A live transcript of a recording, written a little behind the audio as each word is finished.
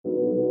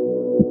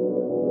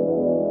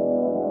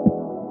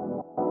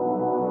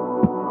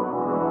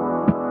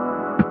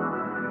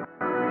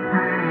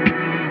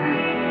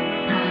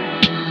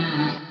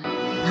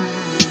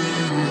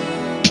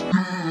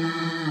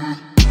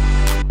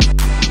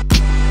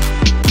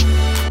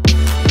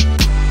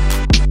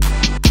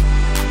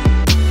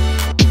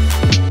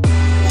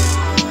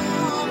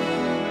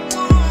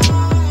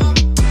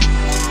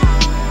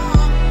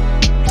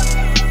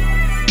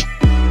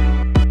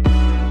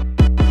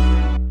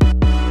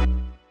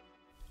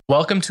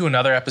Welcome to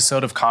another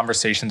episode of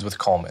Conversations with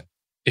Coleman.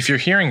 If you're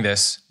hearing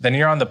this, then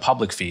you're on the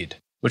public feed,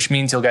 which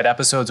means you'll get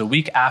episodes a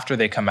week after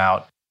they come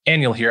out,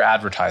 and you'll hear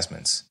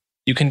advertisements.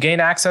 You can gain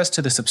access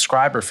to the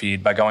subscriber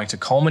feed by going to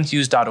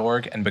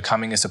colemanhughes.org and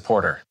becoming a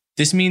supporter.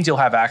 This means you'll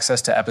have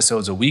access to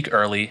episodes a week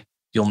early,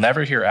 you'll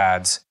never hear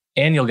ads,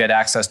 and you'll get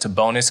access to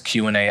bonus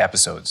Q&A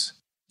episodes.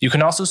 You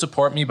can also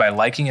support me by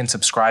liking and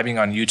subscribing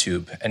on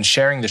YouTube and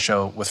sharing the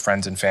show with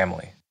friends and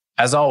family.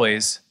 As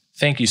always,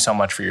 thank you so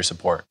much for your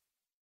support.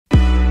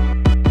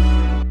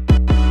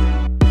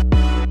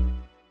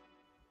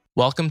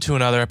 Welcome to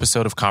another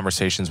episode of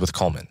Conversations with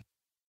Coleman.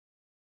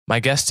 My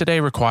guest today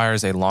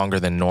requires a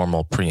longer than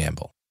normal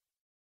preamble.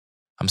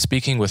 I'm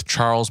speaking with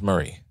Charles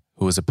Murray,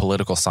 who is a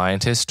political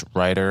scientist,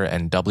 writer,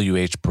 and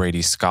W.H.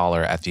 Brady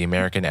Scholar at the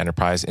American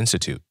Enterprise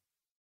Institute.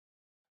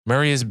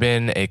 Murray has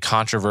been a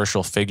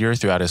controversial figure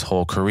throughout his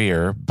whole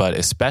career, but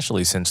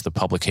especially since the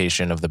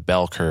publication of The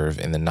Bell Curve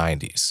in the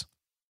 90s.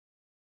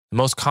 The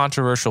most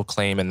controversial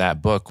claim in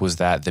that book was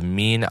that the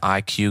mean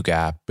IQ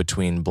gap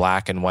between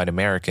Black and white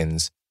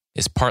Americans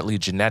is partly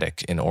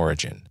genetic in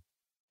origin,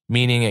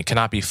 meaning it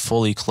cannot be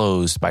fully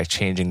closed by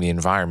changing the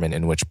environment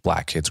in which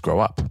Black kids grow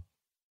up.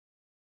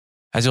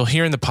 As you'll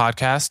hear in the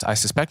podcast, I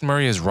suspect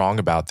Murray is wrong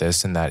about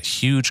this and that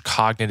huge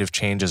cognitive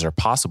changes are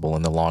possible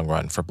in the long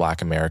run for Black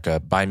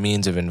America by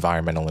means of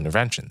environmental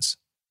interventions.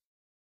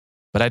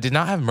 But I did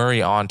not have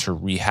Murray on to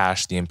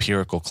rehash the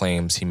empirical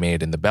claims he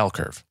made in The Bell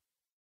Curve.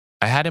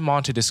 I had him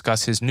on to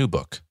discuss his new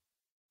book,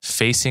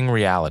 Facing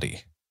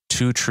Reality: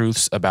 Two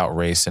Truths About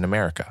Race in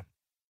America.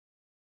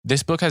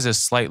 This book has a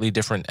slightly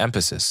different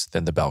emphasis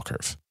than The Bell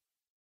Curve.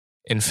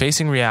 In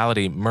Facing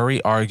Reality,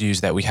 Murray argues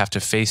that we have to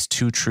face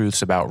two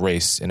truths about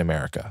race in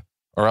America,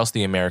 or else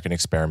the American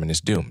experiment is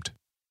doomed.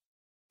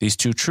 These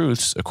two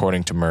truths,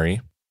 according to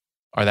Murray,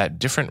 are that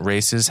different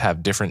races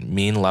have different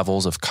mean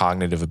levels of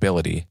cognitive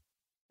ability,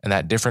 and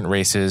that different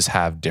races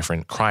have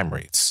different crime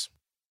rates.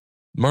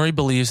 Murray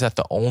believes that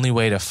the only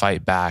way to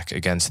fight back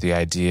against the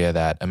idea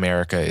that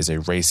America is a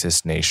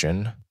racist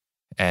nation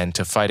and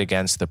to fight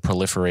against the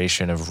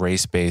proliferation of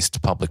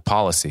race-based public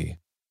policy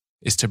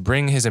is to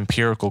bring his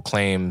empirical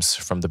claims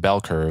from The Bell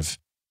Curve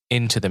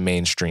into the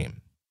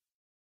mainstream.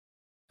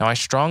 Now, I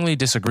strongly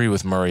disagree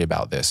with Murray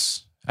about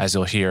this, as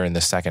you'll hear in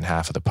the second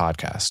half of the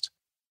podcast,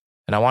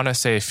 and I want to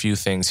say a few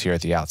things here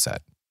at the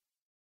outset.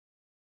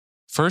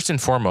 First and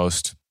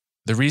foremost,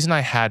 the reason I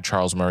had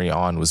Charles Murray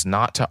on was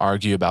not to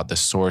argue about the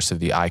source of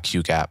the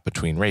IQ gap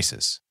between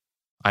races.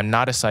 I'm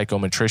not a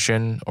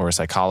psychometrician or a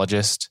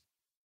psychologist.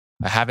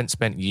 I haven't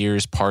spent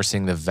years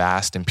parsing the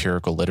vast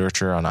empirical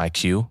literature on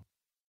IQ.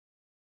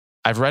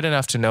 I've read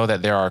enough to know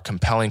that there are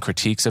compelling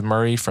critiques of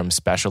Murray from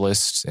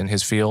specialists in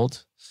his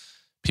field,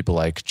 people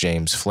like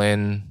James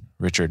Flynn,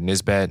 Richard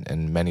Nisbett,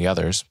 and many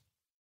others.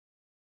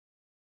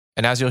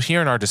 And as you'll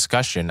hear in our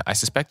discussion, I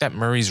suspect that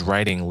Murray's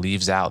writing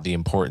leaves out the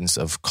importance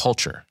of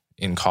culture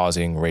in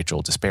causing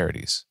racial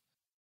disparities.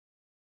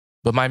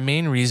 But my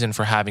main reason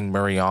for having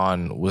Murray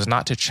on was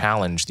not to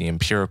challenge the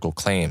empirical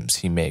claims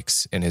he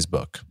makes in his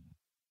book.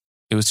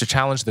 It was to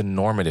challenge the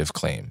normative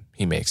claim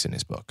he makes in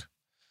his book.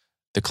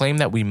 The claim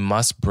that we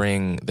must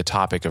bring the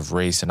topic of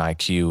race and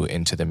IQ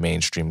into the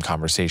mainstream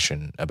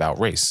conversation about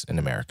race in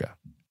America.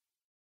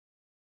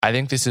 I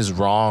think this is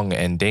wrong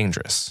and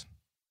dangerous.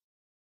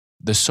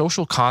 The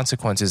social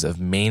consequences of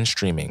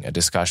mainstreaming a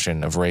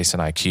discussion of race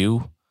and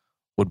IQ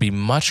would be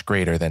much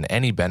greater than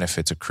any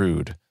benefits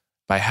accrued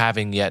by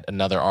having yet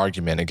another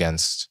argument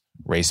against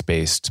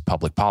race-based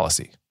public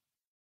policy.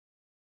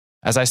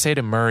 As I say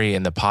to Murray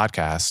in the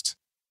podcast,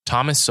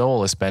 Thomas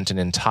Sowell has spent an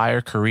entire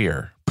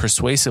career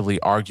persuasively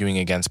arguing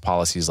against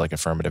policies like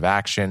affirmative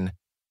action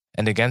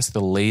and against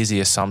the lazy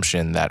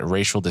assumption that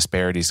racial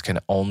disparities can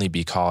only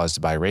be caused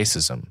by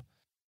racism.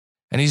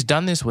 And he's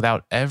done this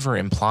without ever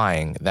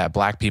implying that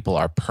Black people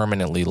are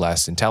permanently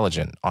less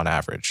intelligent on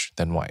average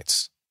than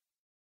whites.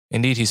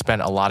 Indeed, he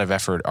spent a lot of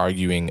effort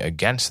arguing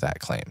against that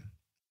claim.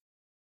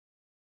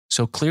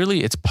 So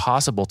clearly, it's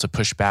possible to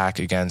push back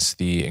against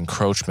the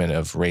encroachment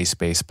of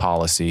race-based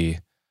policy,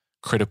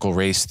 critical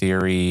race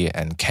theory,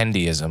 and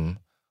Kendyism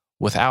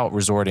without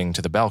resorting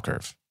to the bell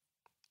curve.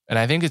 And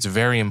I think it's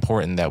very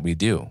important that we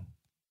do.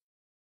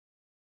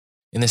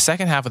 In the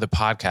second half of the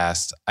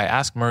podcast, I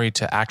asked Murray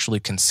to actually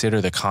consider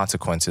the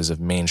consequences of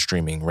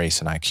mainstreaming race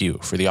and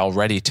IQ for the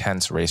already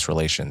tense race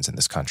relations in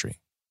this country.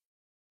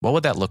 What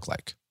would that look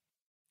like?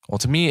 Well,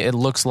 to me, it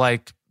looks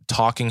like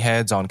talking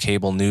heads on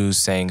cable news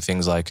saying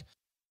things like,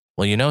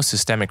 well, you know,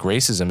 systemic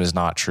racism is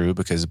not true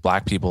because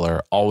Black people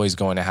are always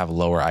going to have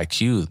lower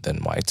IQ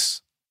than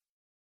whites.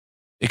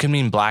 It could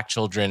mean Black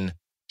children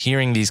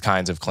hearing these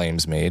kinds of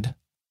claims made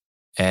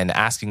and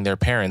asking their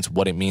parents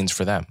what it means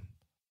for them.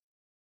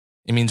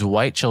 It means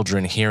white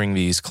children hearing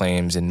these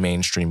claims in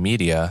mainstream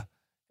media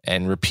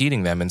and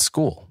repeating them in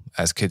school,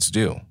 as kids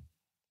do.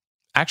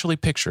 Actually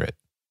picture it.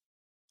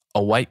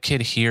 A white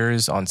kid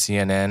hears on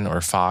CNN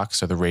or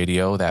Fox or the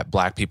radio that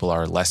Black people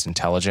are less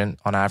intelligent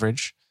on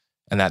average,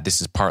 and that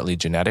this is partly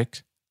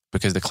genetic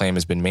because the claim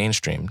has been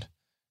mainstreamed,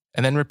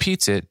 and then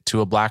repeats it to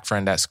a Black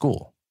friend at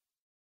school.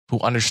 who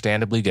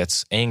understandably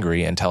gets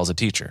angry and tells a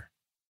teacher.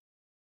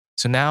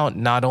 So now,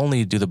 not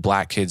only do the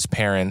black kid's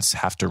parents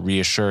have to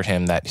reassure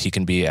him that he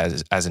can be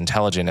as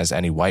intelligent as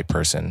any white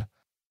person,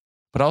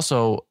 but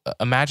also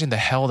imagine the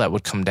hell that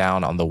would come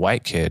down on the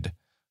white kid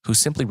who's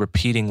simply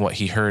repeating what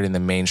he heard in the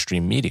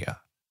mainstream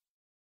media.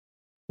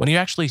 When you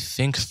actually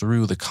think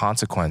through the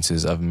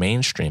consequences of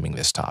mainstreaming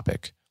this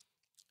topic,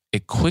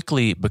 it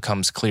quickly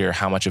becomes clear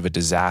how much of a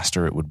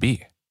disaster it would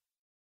be.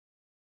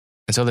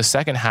 And so the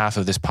second half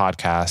of this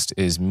podcast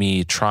is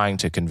me trying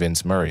to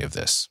convince Murray of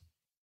this.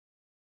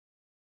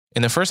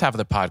 In the first half of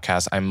the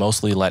podcast, I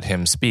mostly let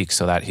him speak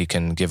so that he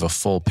can give a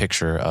full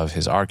picture of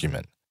his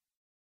argument.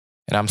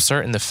 And I'm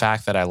certain the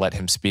fact that I let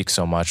him speak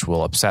so much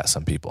will upset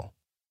some people.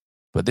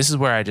 But this is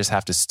where I just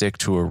have to stick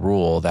to a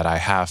rule that I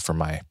have for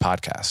my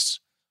podcasts,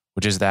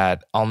 which is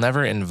that I'll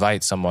never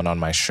invite someone on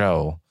my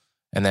show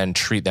and then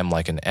treat them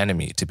like an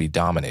enemy to be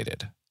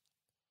dominated.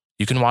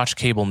 You can watch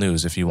cable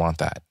news if you want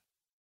that.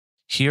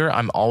 Here,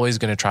 I'm always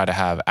going to try to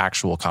have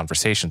actual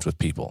conversations with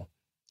people,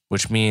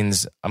 which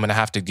means I'm going to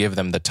have to give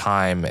them the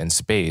time and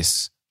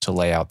space to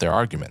lay out their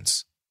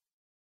arguments.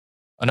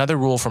 Another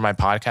rule for my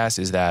podcast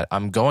is that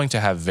I'm going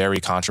to have very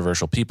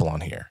controversial people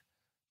on here,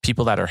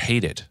 people that are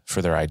hated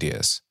for their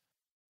ideas.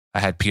 I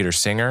had Peter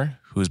Singer,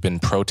 who's been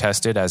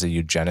protested as a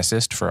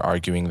eugenicist for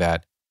arguing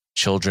that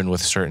children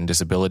with certain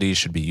disabilities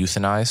should be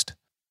euthanized.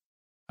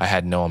 I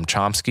had Noam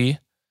Chomsky,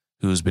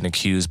 who's been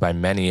accused by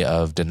many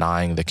of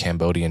denying the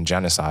Cambodian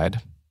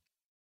genocide.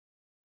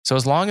 So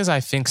as long as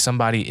I think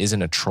somebody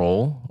isn't a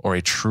troll or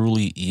a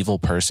truly evil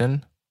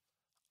person,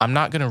 I'm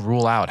not going to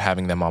rule out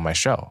having them on my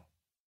show.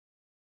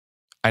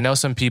 I know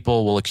some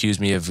people will accuse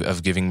me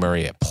of giving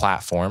Murray a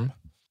platform,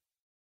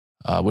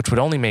 which would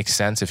only make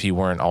sense if he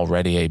weren't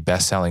already a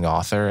best-selling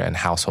author and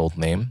household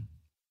name.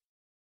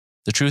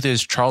 The truth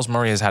is, Charles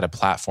Murray has had a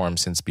platform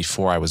since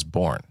before I was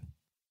born.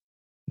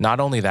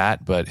 Not only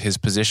that, but his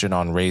position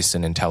on race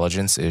and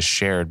intelligence is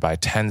shared by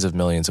tens of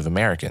millions of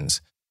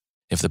Americans,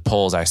 if the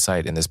polls I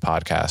cite in this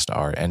podcast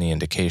are any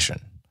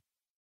indication.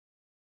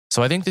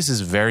 So I think this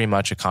is very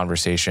much a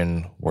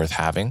conversation worth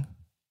having,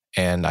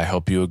 and I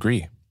hope you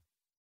agree.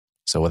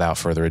 So without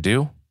further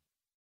ado,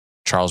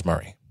 Charles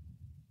Murray.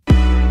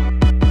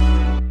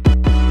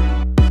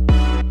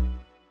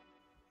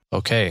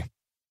 Okay,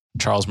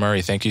 Charles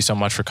Murray, thank you so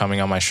much for coming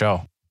on my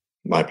show.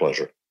 My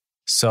pleasure.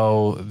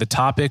 So the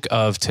topic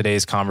of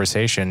today's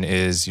conversation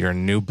is your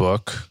new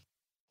book,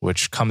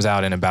 which comes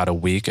out in about a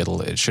week.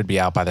 It should be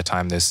out by the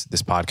time this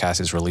podcast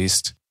is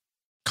released,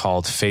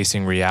 called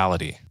Facing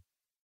Reality.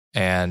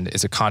 And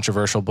it's a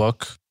controversial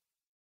book.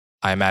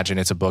 I imagine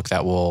it's a book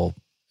that will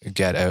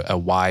get a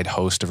wide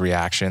host of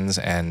reactions,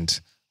 and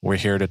we're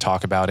here to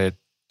talk about it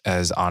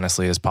as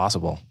honestly as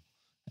possible.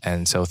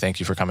 And so thank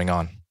you for coming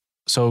on.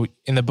 So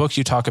in the book,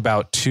 you talk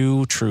about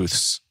two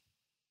truths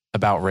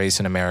about race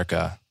in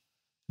America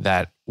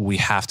that we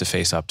have to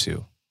face up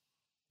to.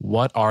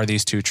 What are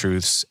these two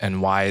truths,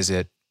 and why is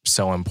it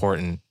so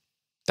important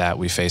that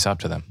we face up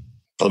to them?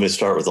 Let me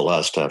start with the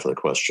last half of the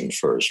question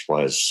first.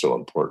 Why is it so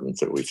important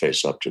that we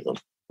face up to them?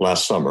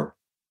 Last summer,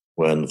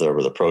 when there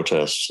were the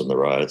protests and the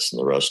riots and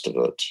the rest of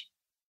it,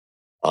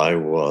 I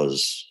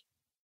was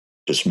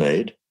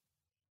dismayed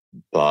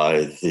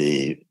by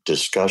the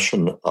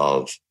discussion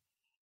of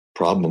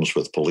problems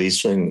with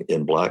policing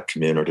in Black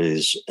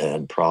communities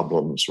and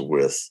problems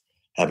with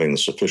having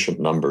sufficient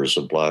numbers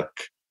of Black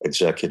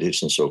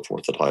executives and so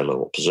forth at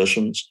high-level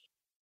positions.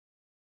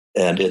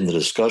 And in the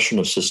discussion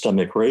of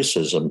systemic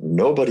racism,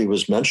 nobody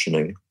was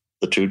mentioning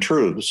the two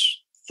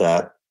truths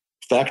that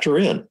factor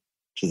in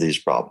to these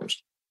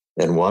problems.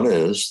 And one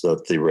is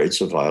that the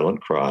rates of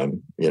violent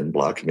crime in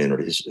Black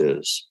communities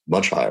is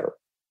much higher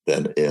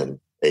than in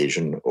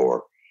Asian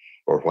or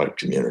white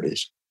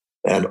communities.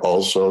 And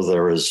also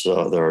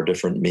there are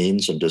different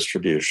means and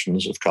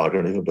distributions of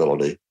cognitive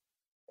ability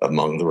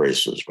among the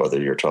races,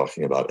 whether you're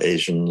talking about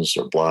Asians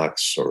or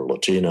Blacks or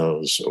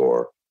Latinos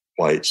or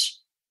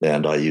whites.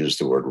 And I use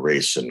the word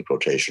race in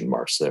quotation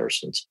marks there,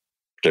 since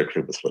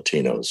particularly with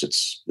Latinos,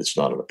 it's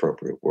not an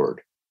appropriate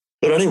word.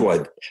 But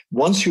anyway,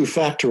 once you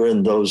factor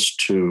in those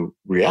two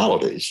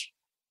realities,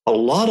 a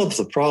lot of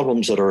the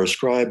problems that are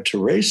ascribed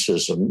to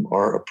racism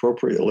are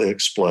appropriately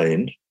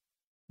explained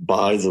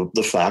by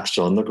the facts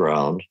on the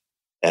ground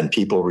and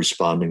people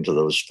responding to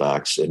those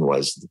facts in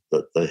ways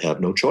that they have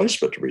no choice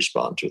but to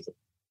respond to them.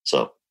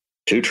 So,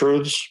 two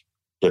truths,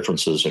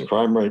 differences in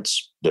crime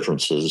rates,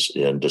 differences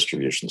in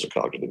distributions of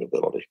cognitive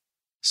ability.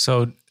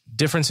 So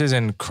differences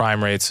in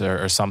crime rates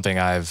are something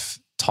I've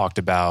talked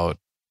about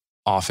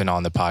often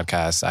on the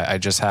podcast. I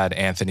just had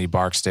Anthony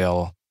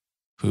Barksdale,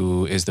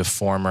 who is the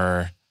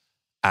former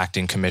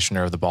acting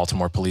commissioner of the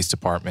Baltimore Police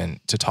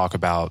Department, to talk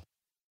about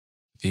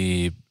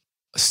the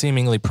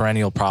seemingly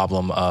perennial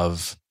problem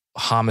of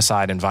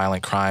homicide and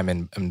violent crime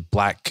and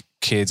Black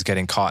kids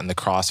getting caught in the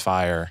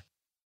crossfire,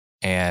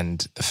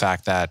 and the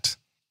fact that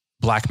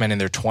Black men in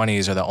their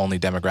 20s are the only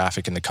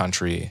demographic in the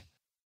country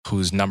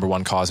whose number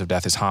one cause of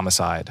death is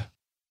homicide.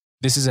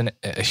 This is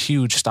a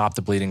huge stop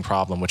the bleeding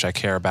problem, which I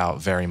care about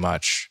very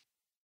much.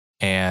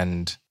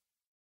 And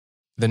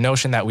the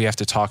notion that we have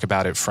to talk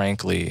about it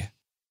frankly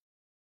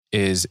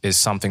is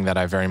something that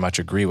I very much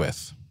agree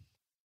with.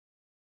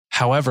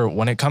 However,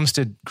 when it comes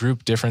to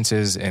group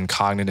differences in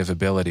cognitive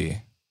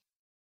ability,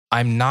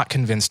 I'm not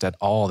convinced at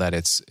all that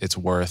it's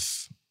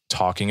worth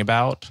talking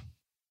about.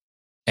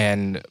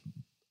 And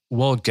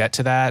we'll get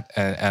to that.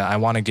 And I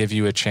want to give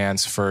you a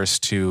chance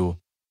first to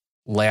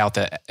lay out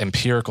the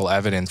empirical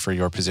evidence for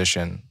your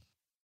position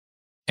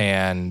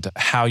and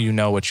how you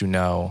know what you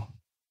know,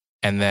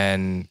 and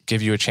then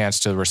give you a chance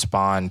to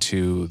respond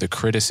to the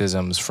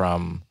criticisms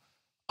from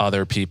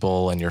other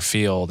people in your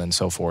field and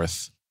so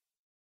forth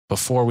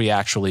before we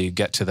actually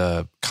get to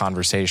the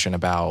conversation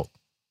about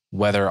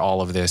whether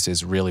all of this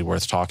is really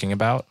worth talking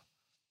about.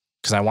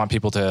 Because I want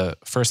people to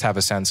first have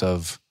a sense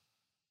of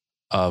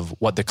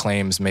what the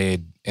claims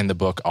made in the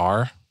book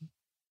are.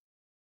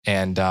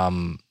 And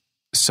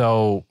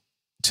so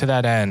to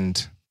that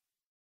end,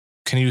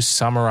 can you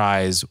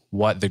summarize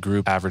what the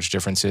group average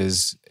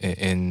differences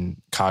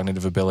in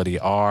cognitive ability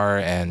are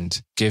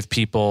and give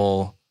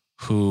people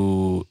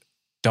who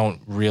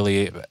don't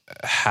really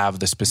have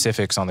the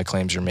specifics on the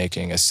claims you're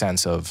making a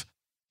sense of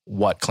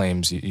what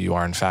claims you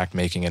are in fact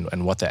making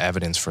and what the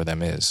evidence for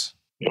them is?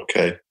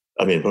 Okay.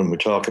 I mean, when we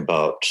talk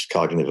about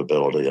cognitive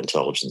ability,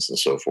 intelligence, and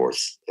so forth,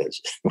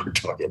 we're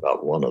talking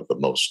about one of the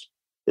most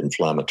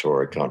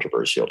inflammatory,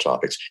 controversial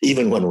topics,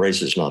 even when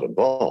race is not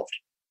involved.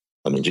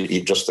 I mean,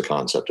 just the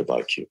concept of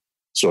IQ.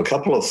 So a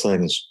couple of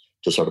things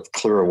to sort of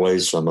clear away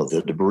some of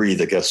the debris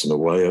that gets in the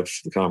way of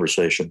the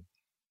conversation.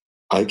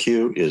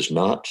 IQ is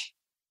not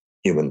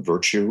human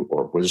virtue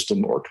or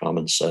wisdom or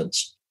common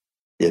sense.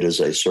 It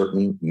is a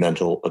certain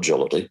mental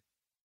agility.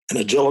 And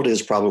agility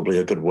is probably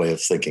a good way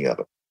of thinking of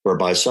it,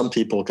 whereby some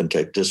people can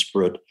take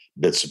disparate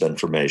bits of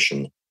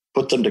information,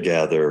 put them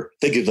together,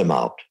 figure them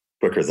out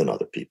quicker than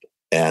other people.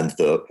 And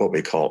what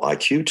we call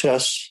IQ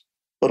tests,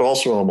 but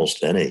also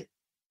almost any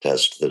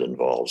test that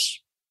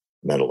involves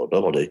mental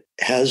ability,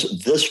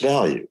 has this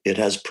value. It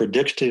has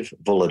predictive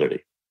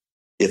validity.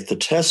 If the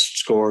test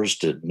scores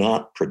did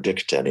not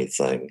predict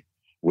anything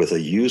with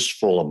a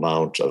useful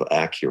amount of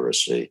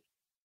accuracy,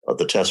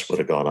 the test would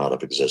have gone out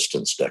of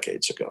existence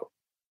decades ago.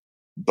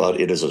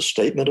 But it is a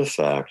statement of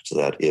fact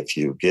that if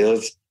you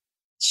give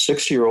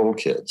 6-year-old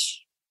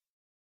kids,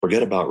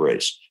 forget about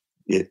race,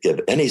 give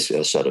any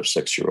set of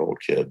 6-year-old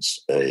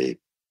kids a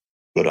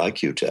good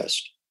IQ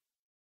test,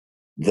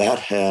 that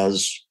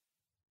has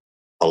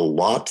a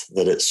lot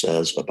that it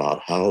says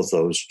about how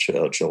those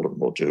children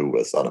will do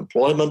with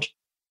unemployment,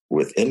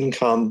 with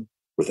income,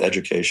 with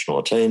educational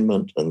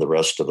attainment, and the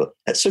rest of it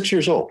at 6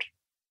 years old.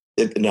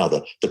 Now,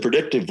 the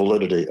predictive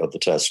validity of the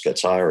test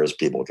gets higher as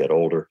people get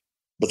older,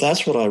 but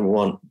that's what I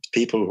want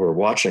people who are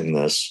watching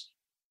this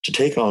to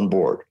take on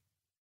board.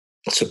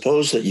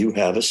 Suppose that you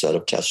have a set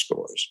of test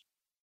scores.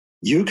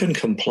 You can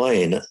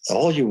complain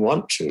all you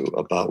want to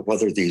about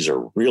whether these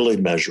are really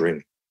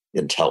measuring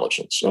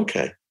intelligence.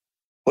 Okay.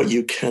 What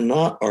you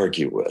cannot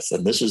argue with,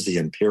 and this is the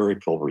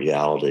empirical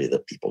reality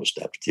that people just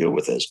have to deal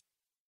with, is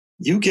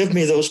you give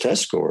me those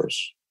test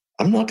scores.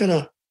 I'm not going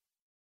to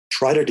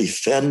try to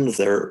defend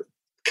their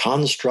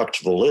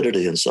construct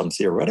validity in some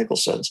theoretical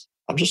sense.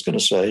 I'm just going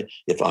to say,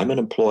 if I'm an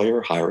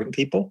employer hiring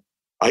people,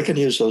 I can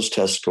use those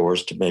test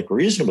scores to make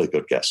reasonably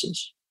good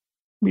guesses,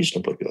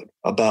 reasonably good,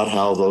 about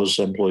how those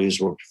employees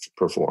will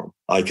perform.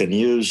 I can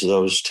use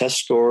those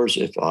test scores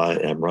if I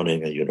am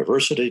running a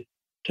university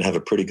to have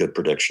a pretty good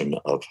prediction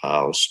of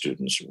how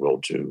students will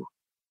do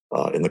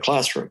in the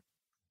classroom.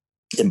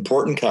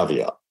 Important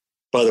caveat.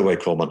 By the way,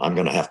 Coleman, I'm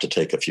going to have to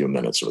take a few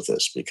minutes with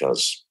this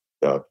because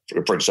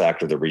for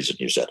exactly the reason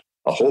you said.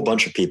 A whole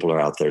bunch of people are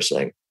out there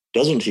saying,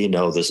 doesn't he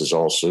know this is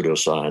all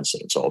pseudoscience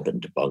and it's all been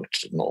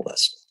debunked and all that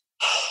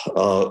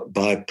stuff?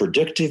 By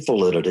predictive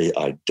validity,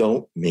 I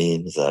don't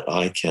mean that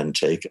I can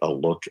take a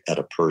look at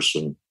a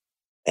person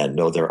and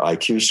know their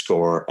IQ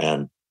score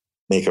and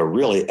make a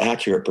really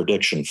accurate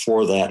prediction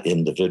for that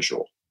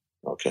individual,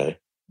 okay?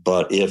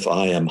 But if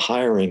I am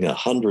hiring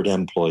 100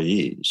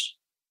 employees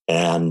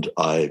and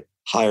I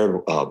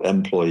hire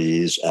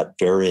employees at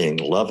varying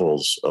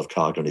levels of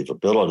cognitive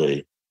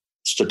ability,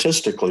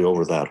 statistically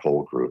over that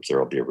whole group, there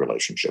will be a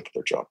relationship with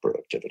their job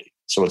productivity.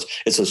 So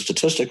it's a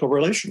statistical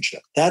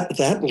relationship.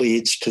 That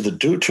leads to the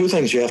two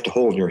things you have to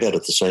hold in your head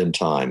at the same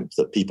time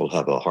that people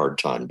have a hard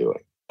time doing.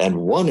 And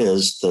one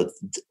is that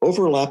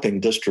overlapping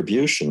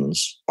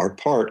distributions are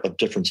part of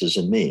differences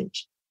in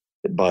means.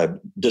 By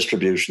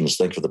distributions,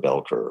 think of the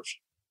bell curve,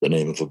 the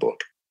name of the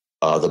book.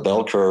 The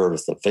bell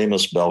curve, the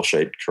famous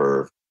bell-shaped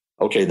curve.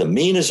 Okay, the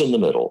mean is in the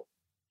middle,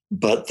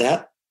 but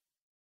that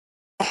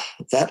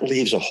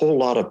leaves a whole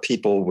lot of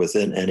people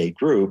within any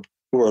group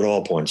who are at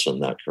all points on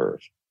that curve.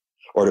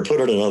 Or to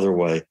put it another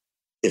way,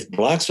 if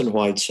blacks and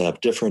whites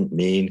have different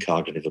mean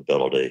cognitive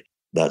ability,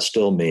 that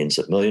still means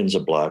that millions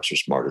of blacks are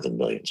smarter than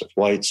millions of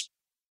whites.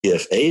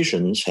 If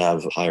Asians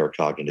have higher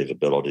cognitive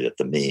ability at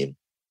the mean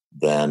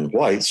than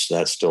whites,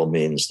 that still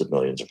means that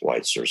millions of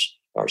whites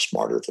are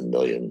smarter than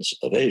millions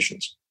of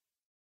Asians.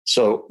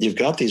 So you've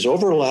got these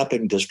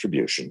overlapping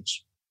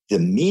distributions. The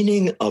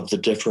meaning of the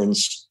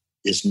difference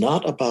is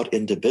not about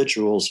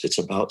individuals, it's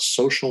about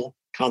social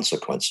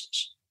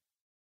consequences.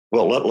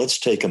 Well, let's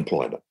take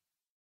employment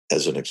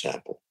as an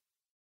example.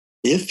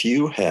 If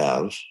you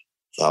have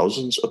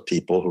thousands of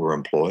people who are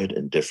employed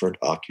in different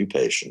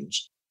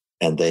occupations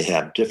and they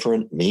have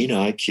different mean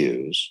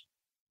IQs,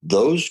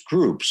 those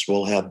groups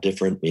will have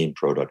different mean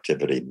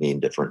productivity, mean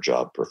different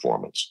job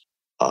performance,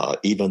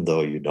 even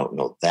though you don't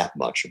know that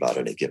much about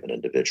any given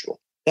individual.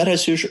 That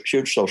has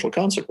huge social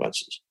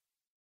consequences.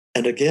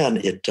 And again,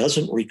 it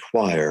doesn't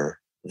require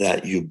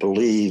that you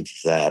believe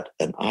that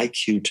an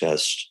IQ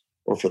test,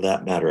 or for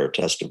that matter, a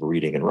test of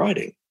reading and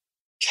writing,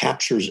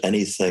 captures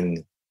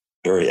anything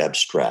very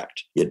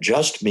abstract. It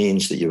just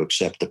means that you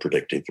accept the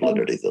predictive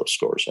validity those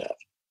scores have.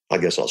 I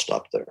guess I'll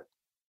stop there.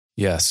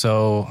 Yeah,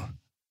 so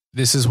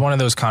this is one of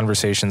those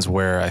conversations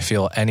where I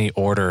feel any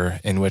order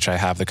in which I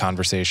have the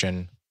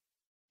conversation,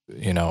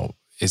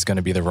 is going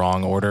to be the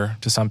wrong order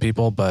to some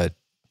people. But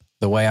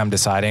the way I'm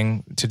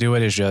deciding to do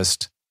it is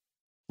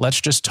let's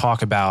just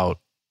talk about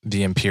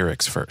the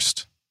empirics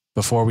first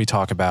before we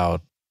talk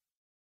about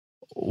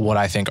what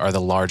I think are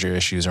the larger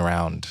issues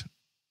around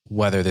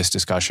whether this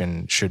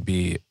discussion should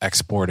be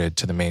exported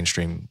to the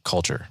mainstream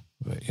culture,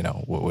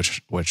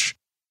 which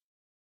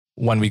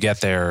when we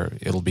get there,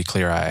 it'll be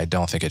clear I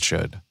don't think it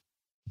should.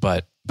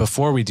 But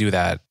before we do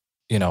that,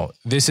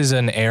 this is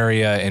an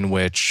area in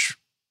which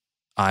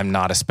I'm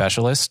not a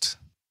specialist.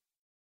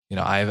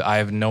 I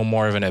have no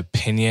more of an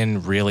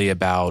opinion really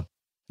about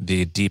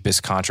the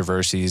deepest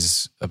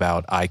controversies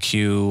about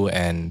IQ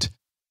and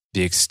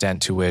the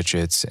extent to which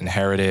it's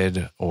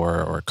inherited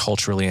or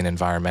culturally and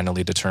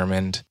environmentally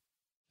determined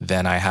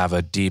than I have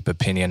a deep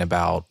opinion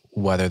about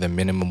whether the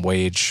minimum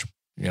wage,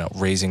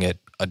 raising it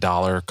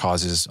 $1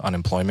 causes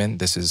unemployment.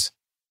 This is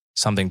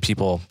something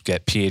people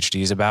get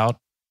PhDs about.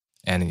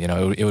 And,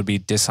 it would be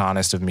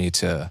dishonest of me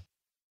to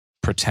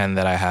pretend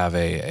that I have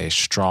a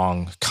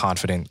strong,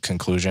 confident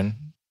conclusion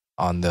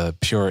on the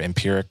pure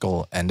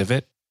empirical end of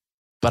it.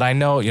 But I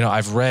know,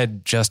 I've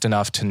read just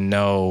enough to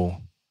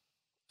know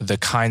the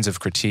kinds of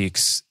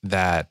critiques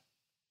that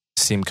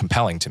seem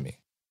compelling to me.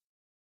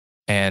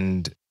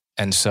 And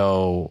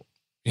so,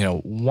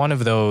 one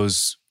of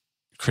those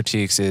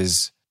critiques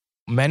is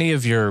many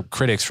of your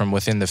critics from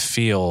within the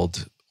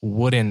field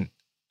wouldn't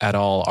at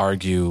all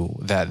argue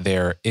that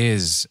there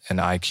is an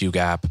IQ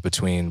gap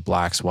between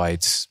Blacks,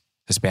 whites,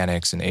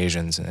 Hispanics, and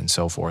Asians, and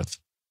so forth.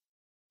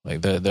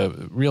 Like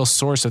the real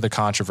source of the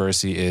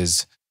controversy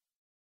is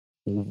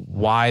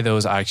why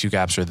those IQ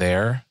gaps are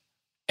there,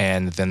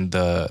 and then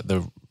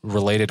the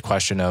related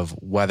question of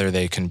whether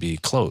they can be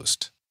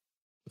closed.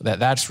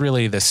 That's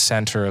really the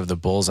center of the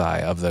bullseye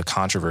of the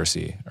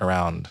controversy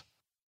around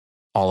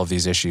all of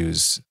these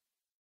issues,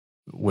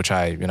 which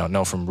I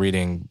know from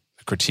reading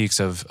critiques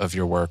of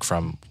your work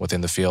from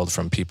within the field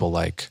from people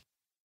like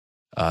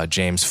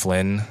James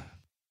Flynn,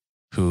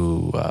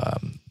 who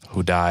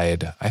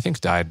died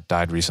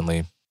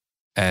recently,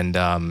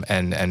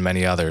 and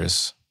many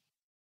others.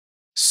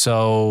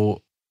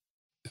 So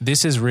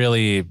this is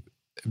really,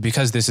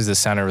 because this is the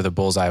center of the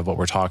bullseye of what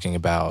we're talking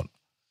about,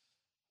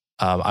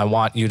 I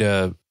want you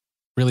to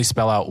really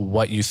spell out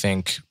what you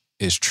think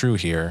is true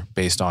here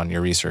based on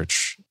your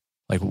research.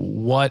 Like,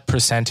 what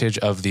percentage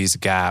of these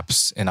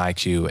gaps in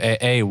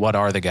IQ, what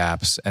are the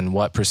gaps, and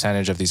what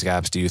percentage of these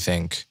gaps do you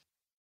think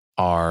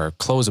are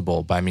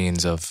closable by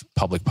means of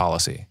public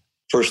policy?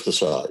 First, the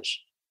size.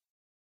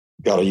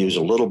 Got to use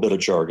a little bit of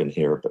jargon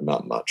here, but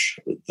not much.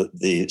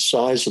 The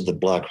size of the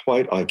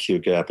Black-white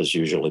IQ gap has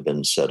usually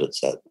been said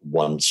it's at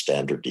one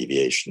standard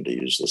deviation, to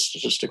use the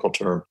statistical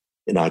term.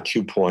 In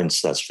IQ points,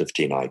 that's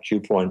 15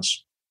 IQ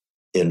points.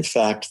 In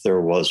fact,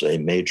 there was a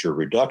major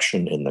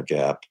reduction in the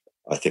gap,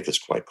 I think it's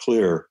quite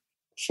clear,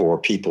 for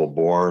people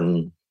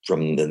born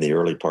in the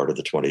early part of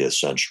the 20th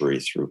century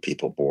through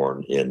people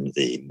born in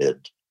the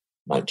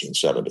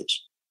mid-1970s.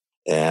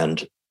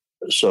 And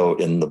so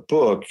in the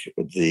book,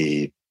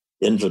 the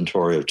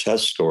inventory of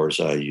test scores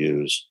I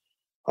use,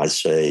 I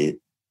say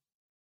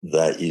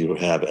that you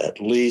have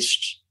at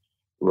least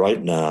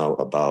right now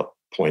about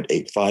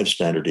 0.85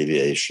 standard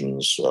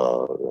deviations,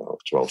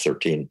 12,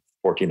 13,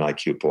 14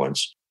 IQ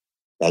points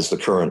as the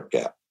current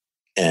gap.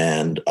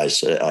 And I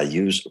say I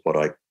use what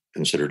I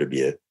consider to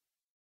be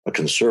a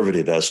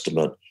conservative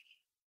estimate.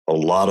 A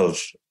lot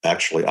of,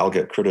 actually, I'll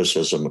get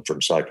criticism from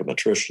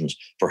psychometricians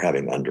for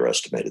having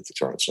underestimated the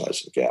current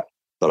size of the gap.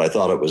 But I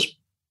thought it was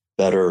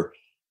better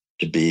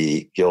to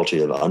be guilty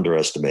of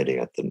underestimating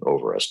it than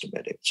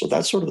overestimating it. So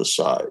that's sort of the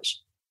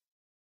size.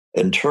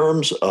 In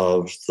terms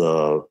of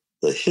the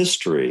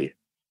history,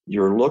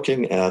 you're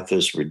looking at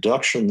this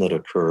reduction that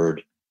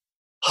occurred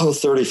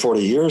 30,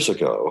 40 years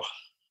ago.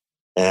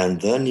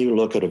 And then you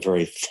look at a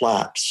very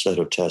flat set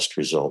of test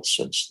results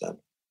since then.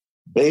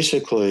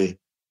 Basically,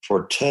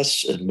 for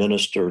tests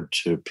administered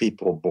to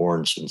people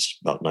born since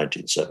about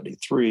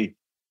 1973,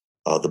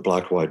 the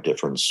Black-white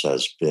difference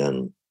has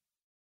been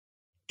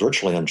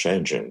virtually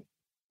unchanging,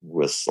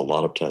 with a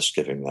lot of tests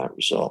giving that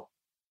result.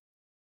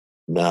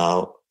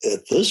 Now,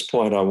 at this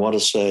point, I want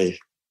to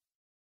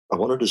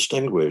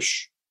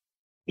distinguish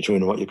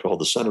between what you call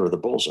the center of the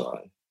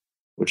bullseye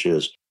which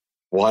is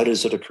why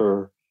does it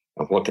occur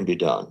and what can be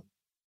done?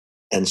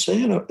 And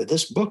so,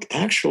 this book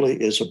actually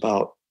is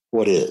about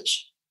what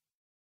is.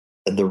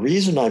 And the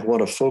reason I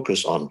want to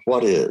focus on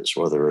what is,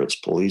 whether it's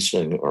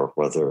policing or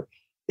whether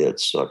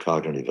it's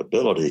cognitive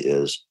ability,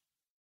 is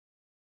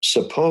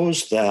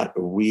suppose that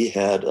we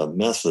had a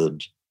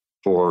method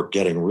for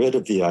getting rid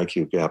of the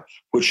IQ gap,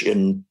 which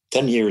in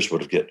 10 years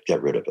would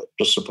get rid of it.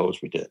 Just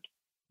suppose we did.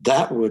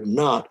 That would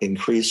not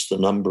increase the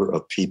number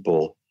of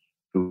people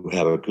who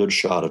have a good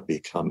shot of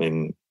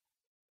becoming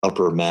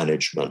upper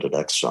management at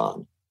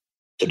Exxon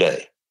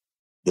today,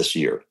 this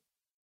year.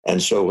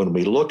 And so when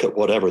we look at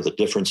whatever the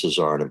differences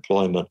are in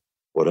employment,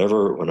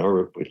 whenever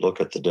we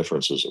look at the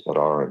differences of what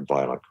are in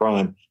violent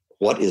crime,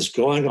 what is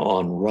going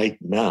on right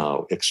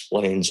now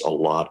explains a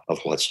lot of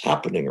what's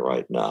happening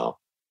right now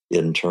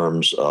in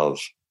terms of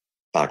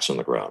facts on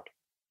the ground.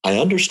 I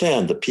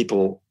understand that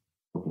people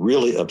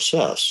really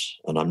obsess,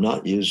 and I'm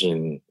not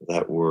using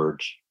that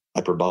word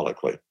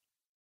hyperbolically.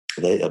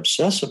 They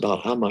obsess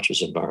about how much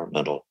is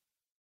environmental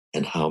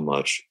and how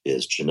much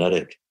is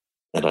genetic,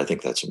 and I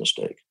think that's a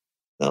mistake.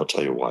 And I'll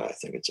tell you why I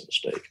think it's a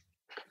mistake.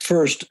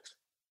 First,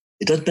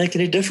 it doesn't make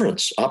any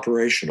difference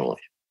operationally.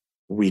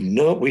 We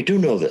do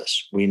know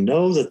this. We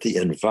know that the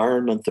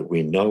environment that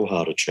we know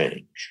how to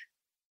change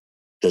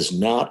does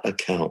not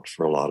account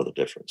for a lot of the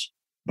difference.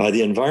 By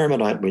the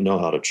environment we know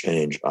how to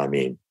change, I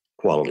mean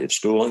quality of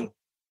schooling,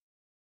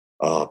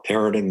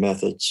 parenting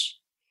methods,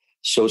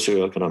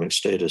 socioeconomic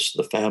status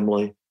of the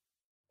family.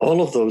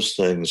 All of those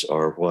things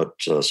are what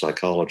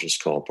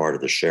psychologists call part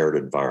of the shared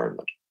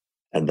environment.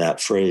 And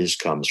that phrase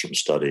comes from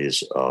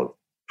studies of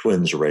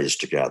twins raised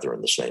together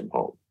in the same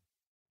home.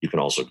 You can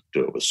also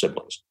do it with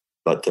siblings.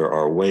 But there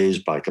are ways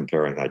by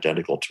comparing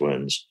identical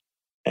twins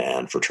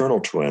and fraternal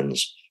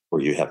twins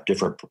where you have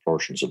different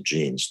proportions of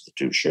genes the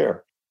two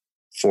share,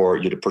 for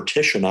you to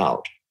partition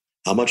out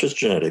how much is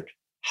genetic,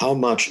 how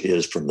much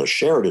is from the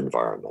shared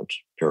environment,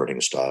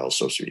 parenting style,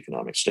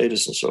 socioeconomic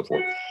status, and so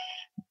forth.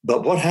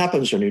 But what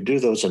happens when you do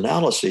those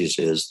analyses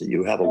is that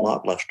you have a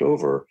lot left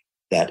over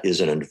that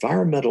is an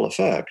environmental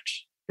effect,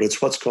 but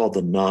it's what's called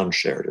the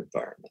non-shared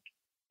environment.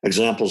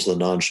 Examples of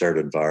the non-shared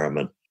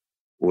environment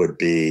would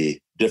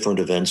be different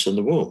events in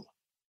the womb,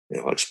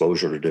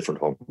 exposure to different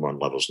hormone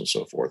levels and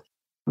so forth.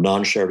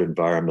 Non-shared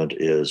environment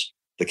is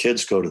the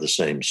kids go to the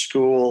same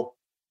school,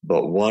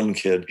 but one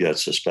kid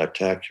gets a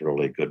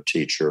spectacularly good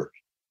teacher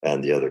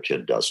and the other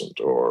kid doesn't,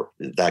 or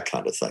that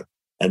kind of thing.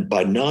 And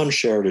by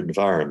non-shared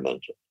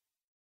environment,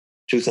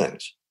 two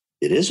things.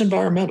 It is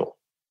environmental.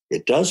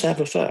 It does have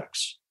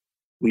effects.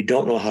 We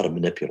don't know how to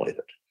manipulate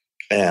it.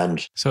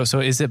 And so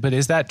is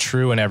that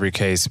true in every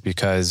case?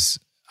 Because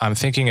I'm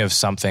thinking of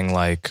something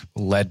like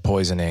lead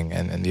poisoning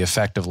and the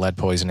effect of lead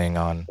poisoning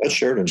on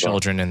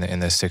children in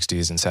the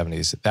 60s and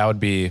 70s. That would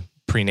be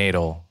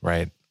prenatal,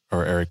 right?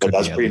 Or it could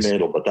that's be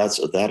prenatal, but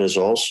that is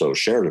also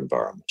shared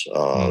environment.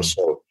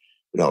 So,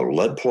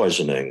 lead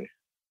poisoning,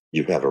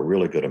 you have a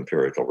really good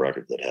empirical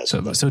record that has.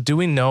 So do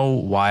we know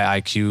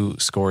why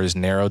IQ scores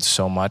narrowed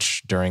so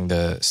much during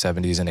the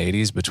 70s and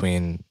 80s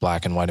between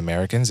Black and white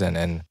Americans?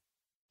 And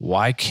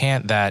why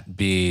can't that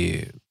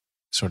be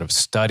sort of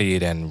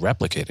studied and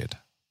replicated?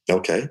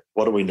 Okay,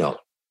 what do we know?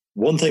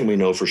 One thing we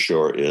know for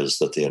sure is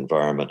that the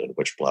environment in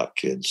which Black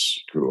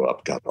kids grew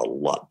up got a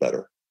lot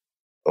better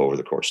over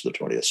the course of the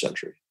 20th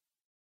century.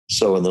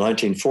 So in the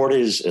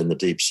 1940s, in the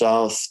Deep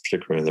South,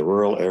 particularly in the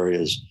rural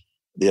areas,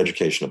 the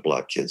education of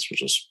Black kids was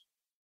just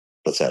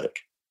pathetic.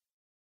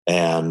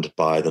 And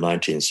by the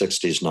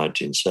 1960s,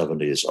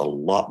 1970s, a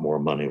lot more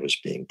money was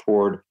being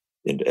poured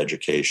into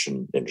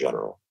education in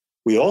general.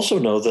 We also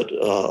know that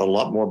a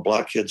lot more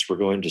Black kids were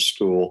going to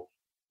school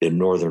in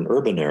northern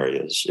urban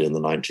areas in the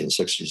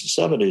 1960s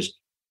and 70s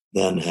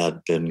than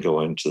had been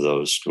going to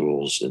those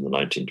schools in the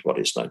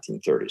 1920s,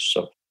 1930s.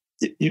 So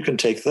you can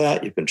take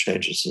that, you can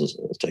take changes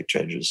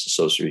in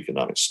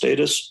socioeconomic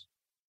status,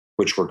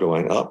 which were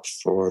going up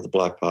for the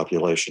Black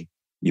population.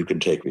 You can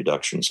take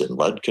reductions in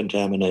lead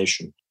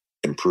contamination,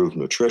 improve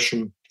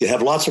nutrition. You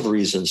have lots of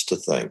reasons to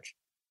think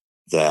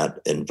that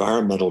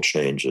environmental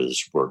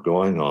changes were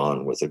going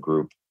on with a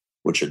group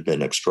which had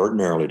been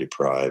extraordinarily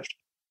deprived,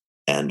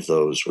 and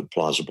those would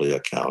plausibly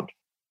account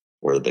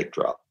for the big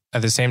drop.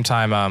 At the same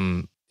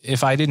time,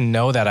 if I didn't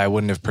know that, I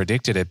wouldn't have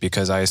predicted it,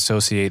 because I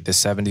associate the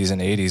 70s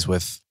and 80s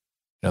with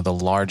the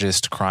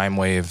largest crime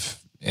wave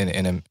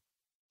in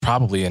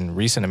probably in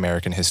recent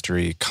American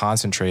history,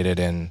 concentrated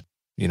in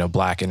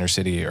Black inner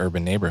city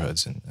urban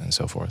neighborhoods and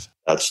so forth.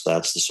 That's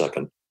the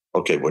second.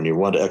 Okay, when you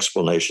want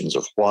explanations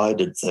of why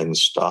did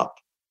things stop,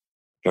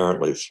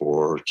 apparently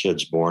for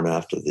kids born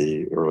after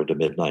the early to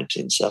mid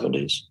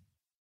 1970s,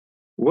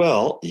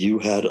 well, you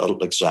had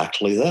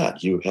exactly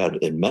that. You had,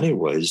 in many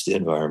ways, the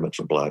environment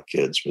for Black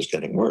kids was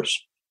getting worse.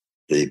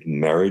 The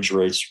marriage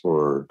rates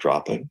were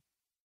dropping.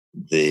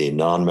 The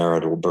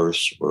non-marital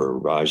births were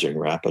rising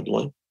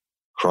rapidly.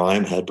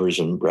 Crime had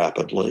risen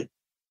rapidly.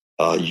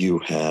 You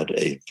had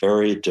a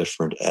very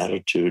different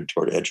attitude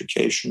toward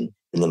education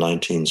in the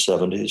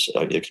 1970s,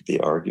 it could be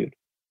argued,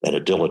 and a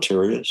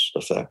deleterious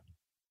effect.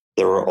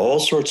 There were all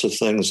sorts of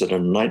things that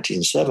in the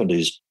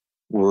 1970s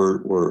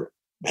were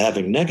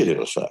having negative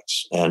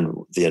effects. And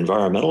the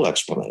environmental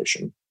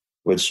explanation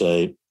would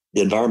say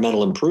the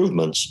environmental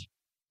improvements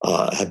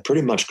had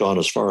pretty much gone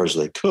as far as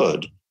they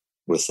could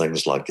with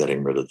things like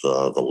getting rid of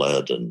the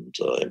lead and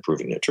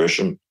improving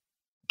nutrition.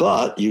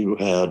 But you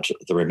had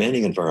the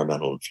remaining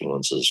environmental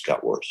influences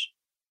got worse.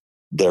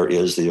 There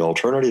is the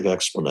alternative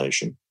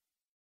explanation,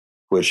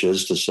 which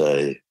is to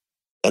say,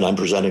 and I'm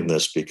presenting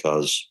this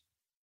because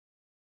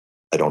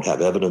I don't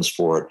have evidence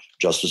for it,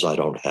 just as I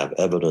don't have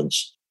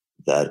evidence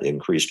that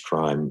increased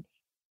crime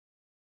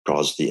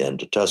caused the end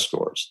to test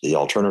scores. The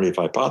alternative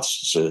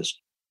hypothesis is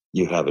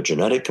you have a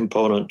genetic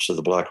component to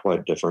the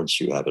black-white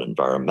difference, you have an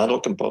environmental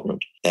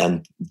component,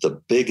 and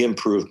the big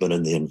improvement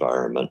in the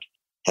environment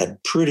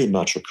had pretty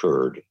much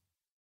occurred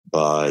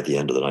by the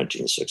end of the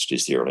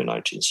 1960s, the early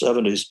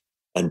 1970s.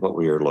 And what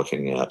we are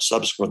looking at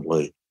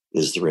subsequently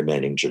is the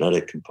remaining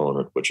genetic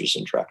component, which is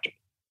intractable.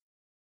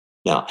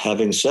 Now,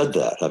 having said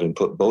that, having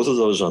put both of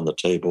those on the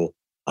table,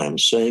 I am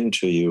saying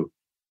to you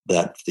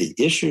that the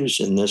issues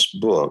in this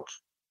book,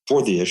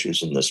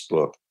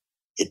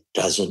 it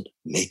doesn't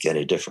make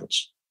any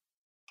difference.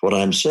 What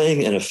I'm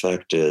saying, in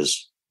effect,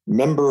 is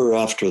remember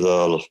after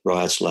the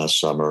riots last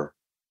summer,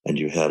 and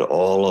you had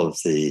all of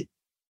the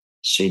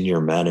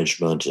senior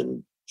management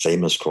and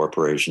famous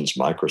corporations,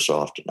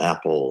 Microsoft and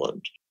Apple,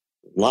 and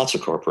lots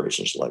of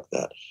corporations like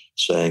that,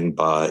 saying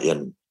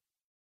in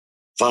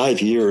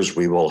 5 years,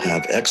 we will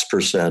have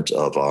X%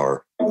 of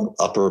our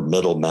upper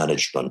middle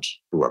management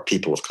who are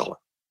people of color.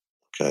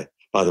 Okay.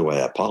 By the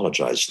way, I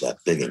apologize for that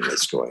bigging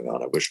that's going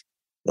on. I wish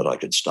that I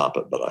could stop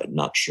it, but I'm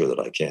not sure that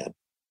I can.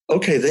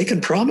 Okay, they can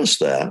promise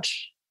that,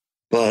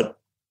 but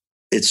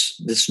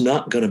it's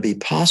not going to be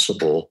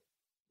possible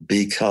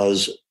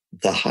because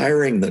the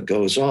hiring that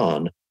goes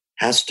on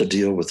has to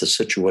deal with the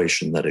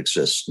situation that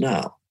exists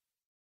now.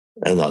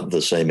 And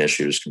the same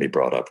issues can be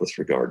brought up with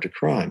regard to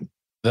crime.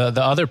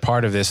 The other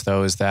part of this,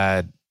 though, is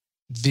that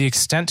the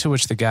extent to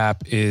which the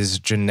gap is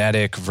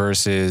genetic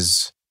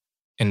versus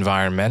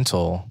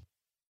environmental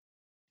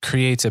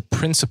creates a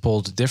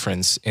principled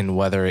difference in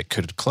whether it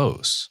could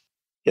close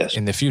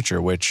in the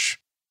future, which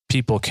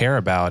people care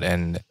about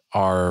and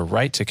are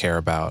right to care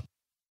about.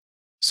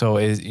 So,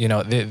 I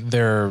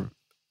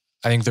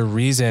think the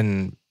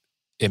reason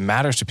it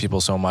matters to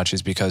people so much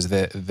is because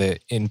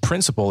in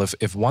principle,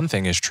 if one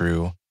thing is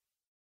true,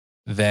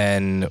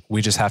 then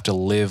we just have to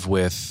live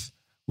with,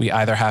 we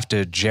either have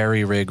to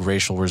jerry-rig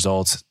racial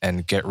results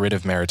and get rid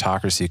of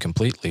meritocracy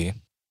completely,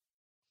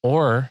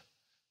 or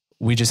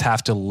we just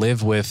have to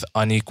live with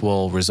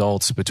unequal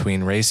results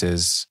between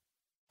races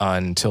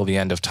until the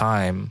end of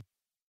time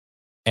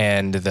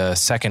and the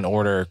second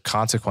order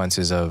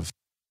consequences of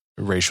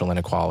racial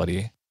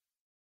inequality.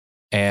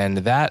 And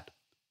that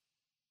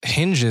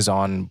hinges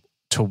on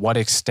to what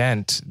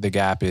extent the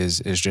gap is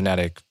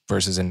genetic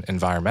versus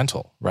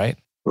environmental, right?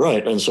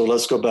 Right. And so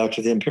let's go back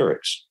to the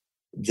empirics.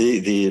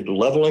 The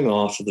leveling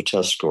off of the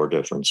test score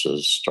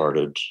differences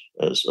started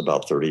as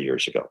about 30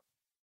 years ago.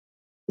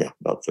 Yeah,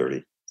 about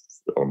 30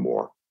 or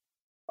more.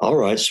 All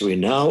right. So we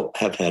now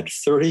have had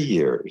 30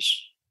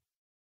 years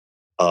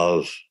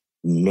of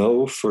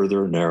no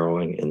further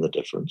narrowing in the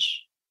difference.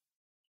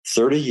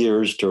 30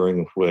 years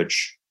during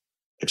which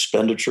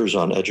expenditures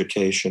on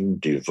education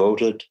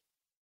devoted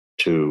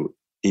to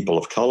people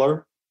of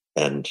color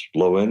and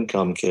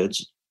low-income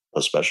kids,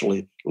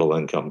 especially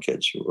low-income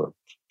kids who are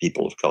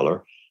people of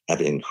color,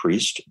 have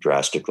increased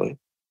drastically.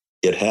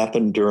 It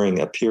happened during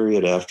a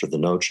period after the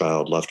No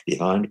Child Left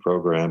Behind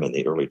program in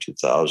the early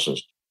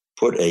 2000s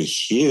put a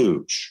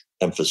huge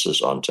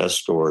emphasis on test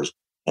scores,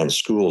 and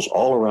schools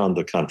all around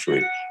the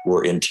country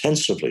were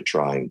intensively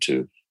trying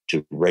to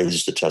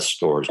raise the test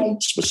scores,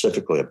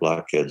 specifically of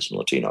Black kids and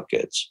Latino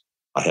kids.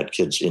 I had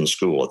kids in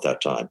school at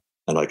that time,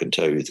 and I can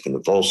tell you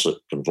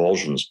the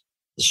convulsions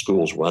the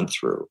schools went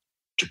through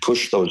to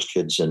push those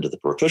kids into the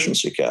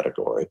proficiency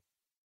category,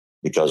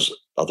 because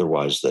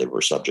otherwise they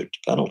were subject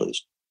to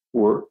penalties,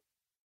 were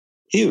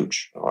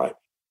huge. All right.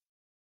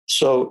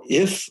 So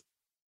if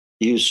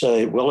you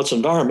say, well, it's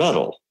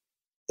environmental,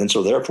 and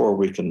so therefore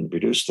we can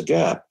reduce the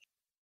gap,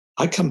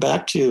 I come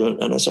back to you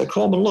and I say,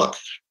 Coleman, look,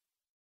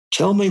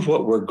 tell me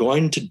what we're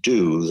going to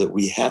do that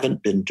we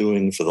haven't been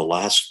doing for the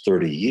last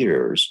 30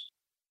 years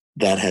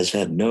that has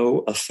had no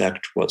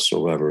effect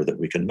whatsoever that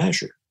we can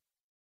measure.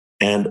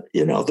 And,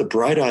 the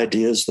bright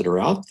ideas that are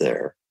out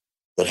there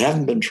that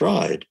haven't been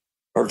tried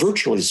are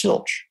virtually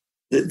zilch.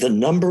 The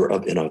number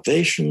of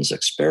innovations,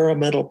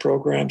 experimental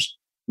programs.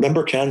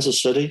 Remember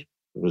Kansas City?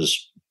 It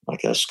was, I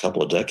guess, a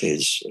couple of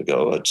decades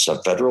ago, it's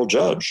a federal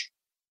judge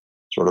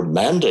sort of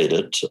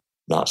mandated,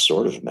 not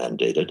sort of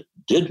mandated,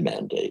 did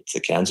mandate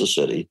that Kansas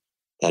City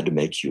had to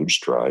make huge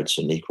strides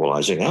in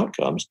equalizing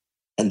outcomes.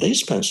 And they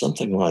spent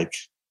something like,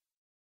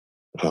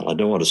 well, I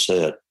don't want to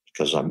say it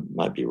because I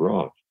might be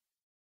wrong.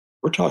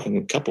 We're talking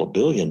a couple of $1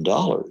 billion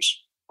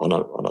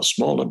on a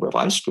small number of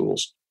high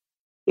schools.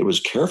 It was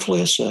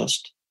carefully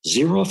assessed,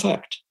 zero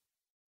effect.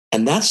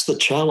 And that's the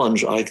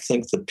challenge I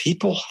think that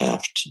people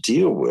have to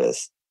deal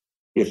with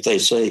if they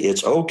say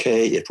it's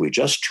okay if we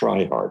just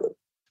try harder.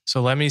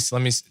 So let me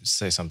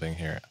say something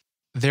here.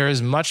 There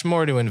is much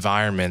more to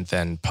environment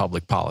than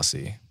public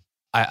policy.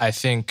 I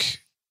think,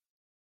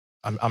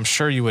 I'm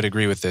sure you would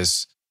agree with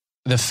this.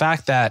 The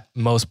fact that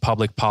most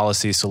public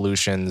policy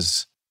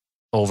solutions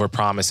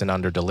overpromise and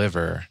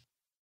underdeliver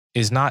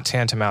is not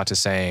tantamount to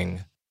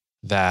saying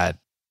that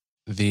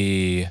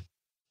the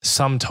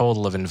sum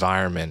total of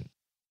environment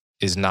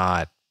is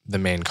not the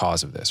main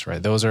cause of this,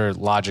 right? Those are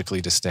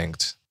logically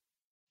distinct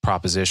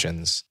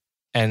propositions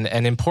and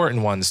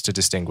important ones to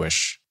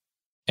distinguish.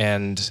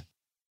 And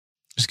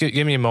just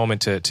give me a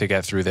moment to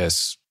get through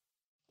this.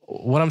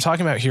 What I'm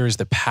talking about here is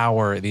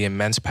the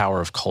immense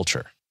power of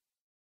culture,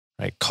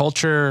 right?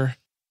 Culture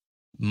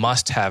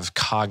must have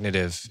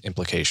cognitive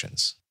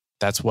implications.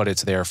 That's what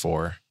it's there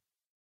for.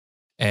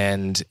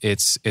 And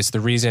it's the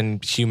reason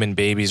human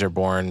babies are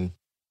born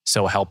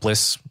so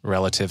helpless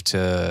relative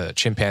to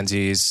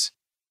chimpanzees.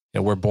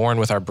 We're born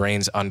with our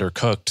brains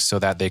undercooked so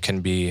that they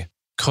can be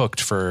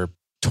cooked for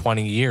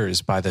 20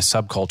 years by the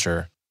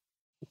subculture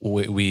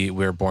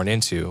we're born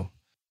into.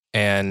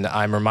 And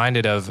I'm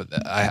reminded of,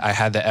 I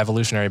had the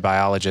evolutionary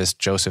biologist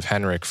Joseph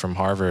Henrich from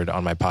Harvard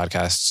on my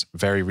podcast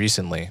very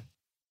recently.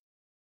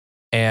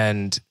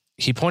 And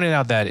he pointed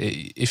out that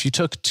if you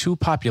took two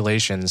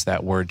populations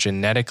that were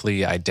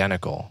genetically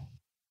identical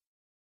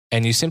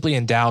and you simply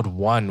endowed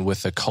one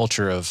with a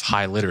culture of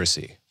high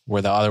literacy,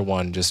 where the other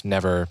one just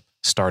never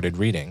started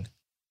reading,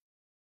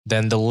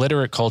 then the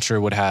literate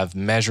culture would have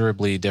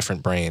measurably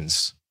different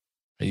brains.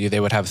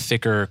 They would have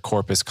thicker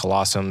corpus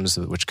callosums,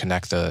 which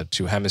connect the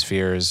two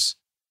hemispheres.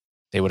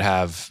 They would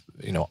have,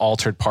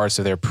 altered parts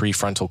of their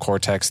prefrontal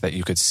cortex that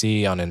you could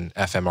see on an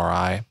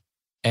fMRI.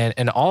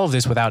 And all of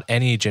this without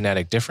any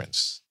genetic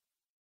difference.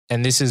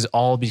 And this is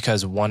all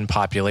because one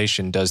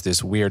population does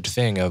this weird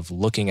thing of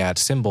looking at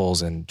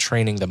symbols and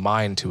training the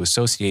mind to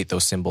associate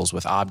those symbols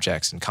with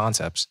objects and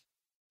concepts,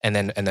 and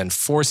then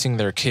forcing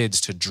their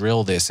kids to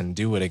drill this and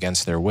do it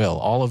against their will.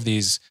 All of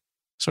these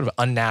sort of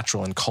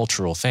unnatural and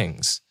cultural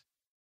things.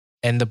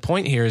 And the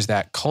point here is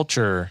that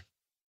culture,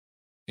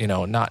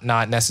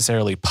 not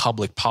necessarily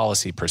public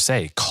policy per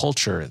se,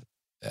 culture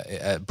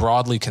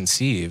broadly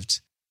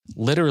conceived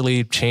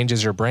literally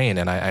changes your brain.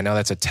 And I know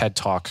that's a TED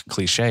Talk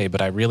cliche,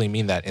 but I really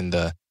mean that in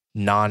the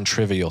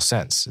non-trivial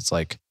sense. It's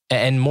like,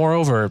 and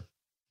moreover,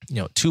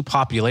 two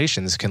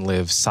populations can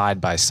live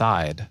side by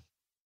side,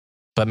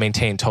 but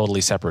maintain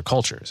totally separate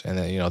cultures. And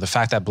the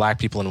fact that Black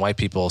people and white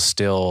people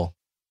still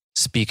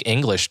speak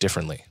English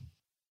differently,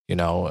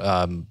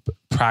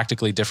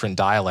 practically different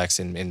dialects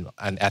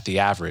at the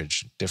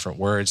average, different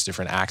words,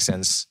 different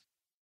accents,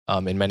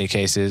 in many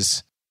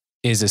cases,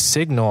 is a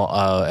signal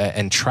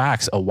and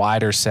tracks a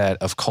wider set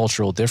of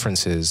cultural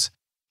differences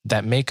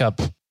that make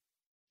up,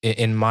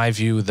 in my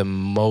view, the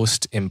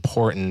most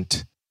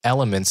important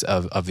elements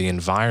of the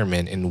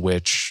environment in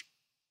which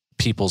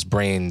people's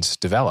brains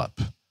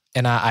develop.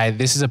 And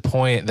this is a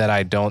point that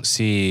I don't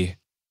see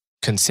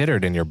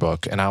considered in your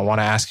book. And I want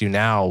to ask you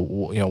now,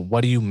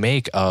 what do you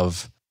make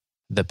of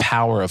the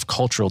power of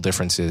cultural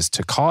differences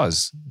to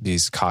cause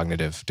these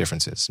cognitive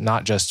differences,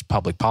 not just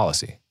public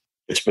policy?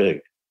 It's big.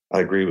 I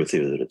agree with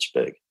you that it's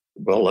big.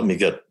 Well, let me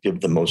give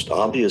the most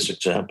obvious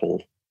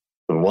example,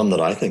 the one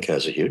that I think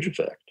has a huge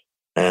effect,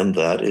 and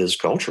that is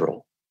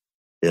cultural.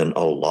 In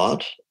a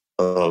lot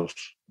of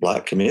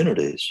Black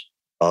communities,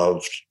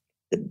 of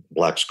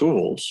Black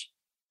schools,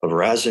 of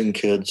razzing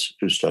kids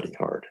who study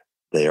hard.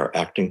 They are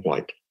acting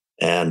white,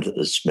 and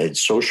it's made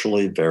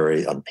socially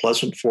very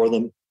unpleasant for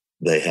them.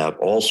 They have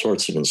all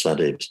sorts of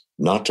incentives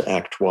not to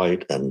act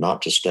white and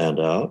not to stand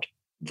out.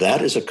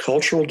 That is a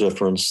cultural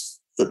difference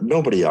that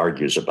nobody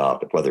argues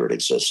about whether it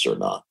exists or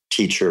not.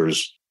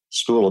 Teachers,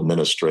 school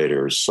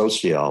administrators,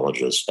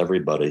 sociologists,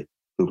 everybody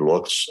who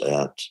looks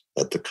at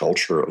the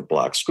culture of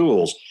Black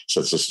schools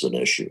says this is an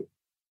issue.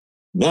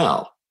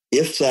 Now,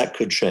 if that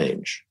could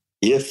change,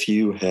 if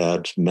you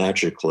had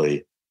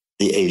magically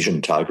the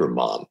Asian tiger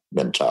mom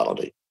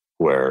mentality,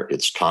 where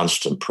it's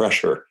constant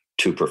pressure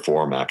to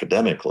perform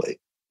academically,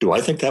 do I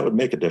think that would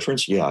make a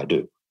difference? Yeah, I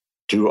do.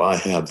 Do I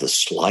have the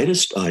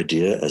slightest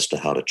idea as to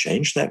how to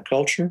change that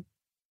culture?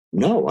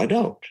 No, I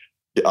don't.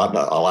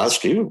 I'll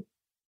ask you,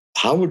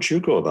 how would you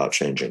go about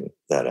changing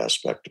that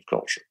aspect of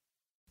culture?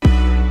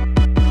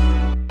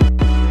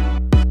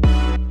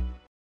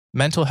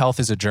 Mental health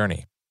is a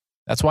journey.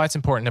 That's why it's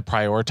important to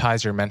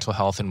prioritize your mental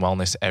health and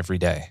wellness every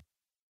day.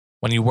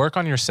 When you work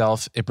on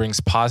yourself, it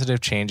brings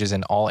positive changes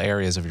in all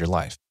areas of your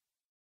life.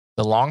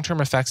 The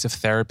long-term effects of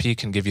therapy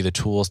can give you the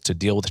tools to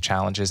deal with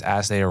challenges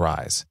as they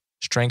arise,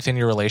 strengthen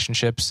your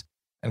relationships,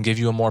 and give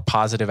you a more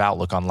positive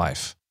outlook on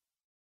life.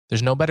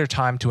 There's no better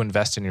time to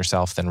invest in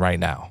yourself than right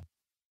now.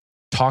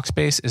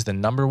 Talkspace is the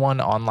 #1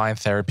 online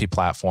therapy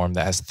platform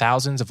that has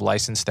thousands of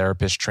licensed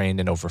therapists trained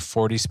in over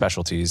 40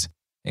 specialties,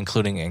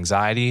 including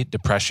anxiety,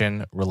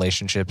 depression,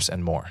 relationships,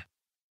 and more.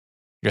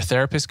 Your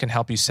therapist can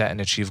help you set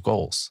and achieve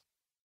goals.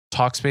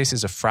 Talkspace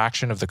is a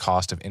fraction of the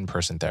cost of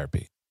in-person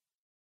therapy.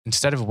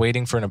 Instead of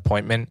waiting for an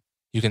appointment,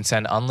 you can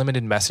send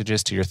unlimited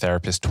messages to your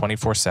therapist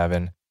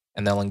 24/7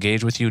 and they'll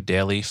engage with you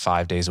daily,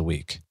 5 days a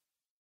week.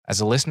 As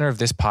a listener of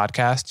this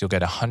podcast, you'll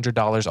get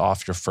 $100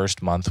 off your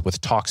first month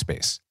with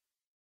Talkspace.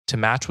 To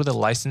match with a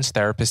licensed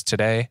therapist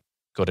today,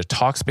 go to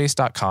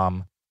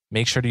Talkspace.com.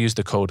 Make sure to use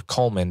the code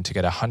Coleman to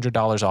get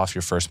 $100 off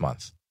your first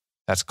month.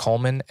 That's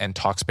Coleman and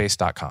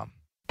Talkspace.com.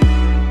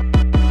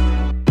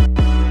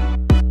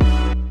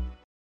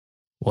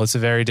 Well, it's a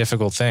very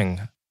difficult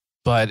thing,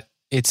 but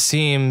it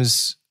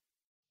seems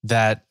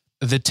that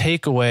the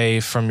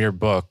takeaway from your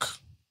book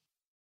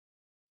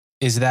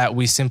is that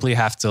we simply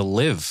have to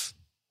live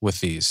with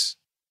these.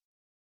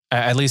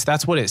 At least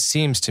that's what it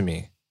seems to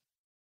me.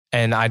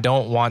 And I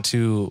don't want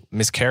to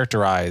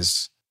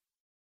mischaracterize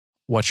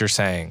what you're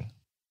saying,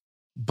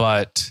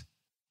 but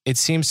it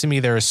seems to me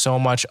there is so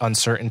much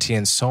uncertainty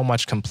and so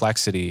much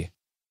complexity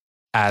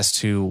as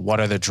to what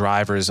are the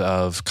drivers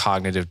of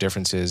cognitive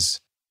differences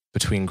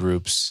between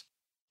groups.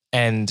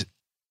 And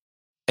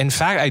in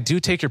fact, I do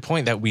take your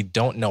point that we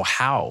don't know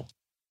how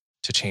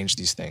to change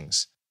these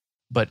things.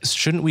 But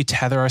shouldn't we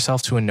tether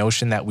ourselves to a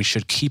notion that we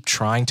should keep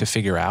trying to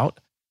figure out?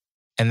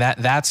 And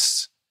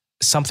that's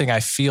something I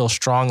feel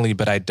strongly,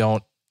 but I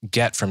don't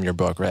get from your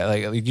book, right?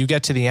 Like you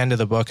get to the end of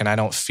the book and I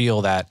don't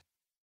feel that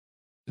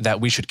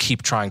we should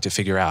keep trying to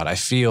figure out. I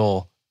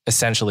feel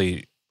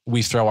essentially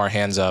we throw our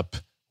hands up,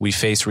 we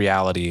face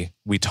reality,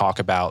 we talk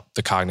about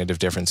the cognitive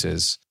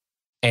differences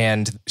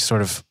and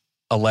sort of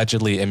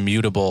allegedly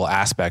immutable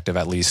aspect of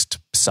at least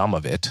some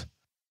of it.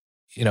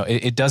 You know,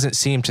 it doesn't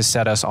seem to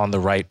set us on the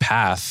right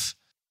path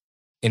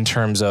in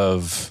terms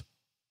of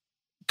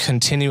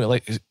continuing,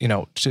 like, you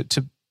know,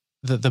 to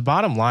the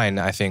bottom line,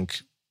 I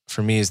think,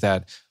 for me is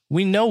that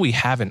we know we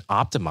haven't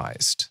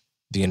optimized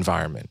the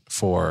environment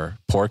for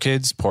poor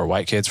kids, poor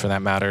white kids for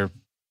that matter,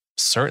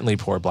 certainly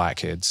poor black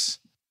kids.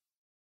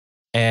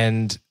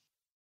 And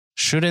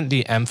shouldn't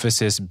the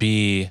emphasis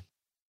be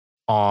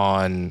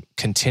on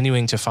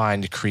continuing to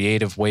find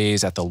creative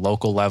ways at the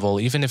local level,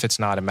 even if it's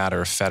not a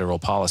matter of federal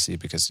policy,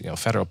 because, you know,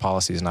 federal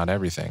policy is not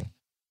everything?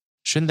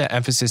 Shouldn't the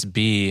emphasis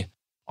be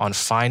on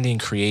finding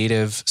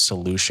creative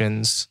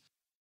solutions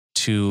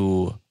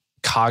to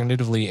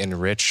cognitively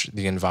enrich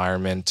the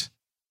environment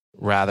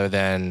rather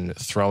than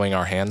throwing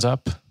our hands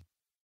up?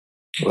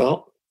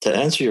 Well, to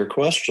answer your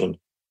question,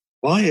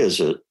 why is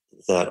it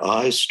that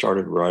I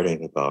started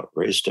writing about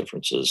race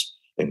differences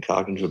and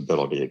cognitive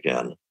ability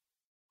again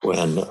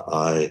when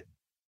I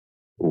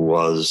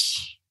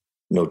was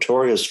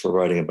notorious for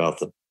writing about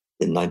them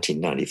in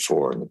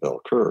 1994 in the Bell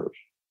Curve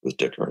with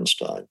Dick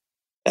Ernstein?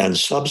 And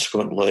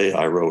subsequently,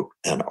 I wrote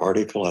an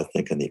article, I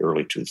think in the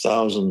early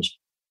 2000s,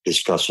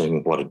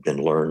 discussing what had been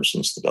learned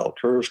since the Bell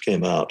Curve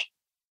came out.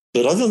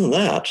 But other than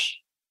that,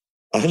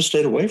 I have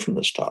stayed away from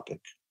this topic.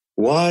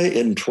 Why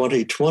in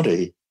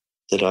 2020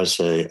 did I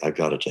say, I've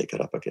got to take it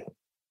up again?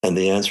 And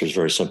the answer is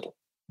very simple.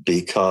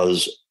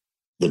 Because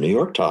the New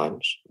York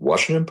Times,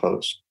 Washington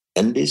Post,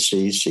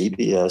 NBC,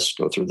 CBS,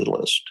 go through the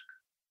list,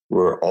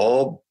 were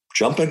all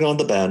jumping on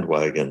the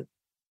bandwagon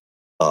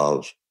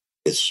of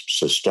its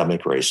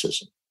systemic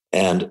racism.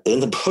 And in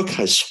the book,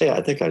 I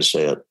think I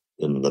say it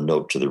in the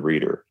note to the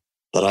reader,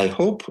 that I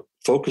hope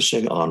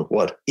focusing on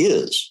what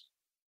is,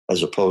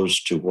 as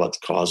opposed to what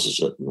causes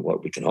it and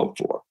what we can hope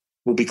for,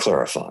 will be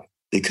clarifying.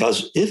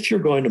 Because if you're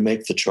going to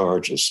make the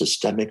charge of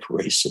systemic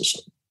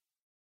racism,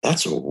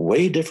 that's a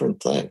way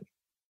different thing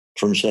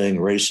from saying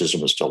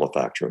racism is still a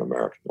factor in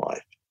American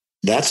life.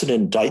 That's an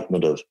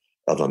indictment of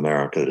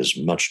America that is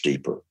much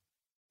deeper.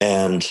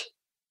 And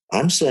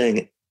I'm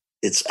saying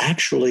it's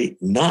actually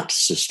not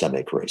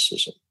systemic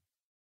racism,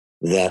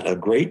 that a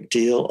great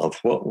deal of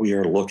what we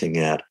are looking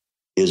at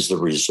is the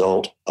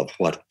result of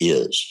what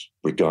is,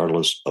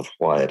 regardless of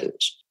why it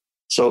is.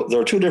 So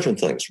there are two different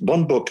things.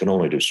 One book can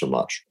only do so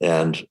much.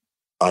 And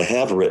I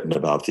have written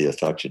about the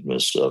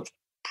effectiveness of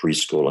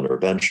preschool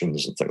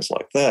interventions and things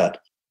like that.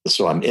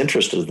 So I'm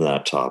interested in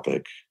that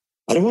topic.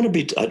 I don't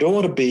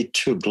want to be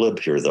too glib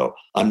here, though.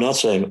 I'm not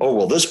saying, oh,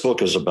 well, this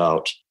book is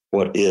about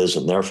what is,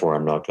 and therefore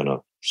I'm not going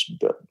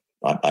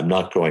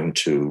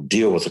to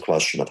deal with the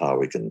question of how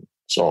we can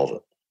solve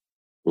it.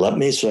 Let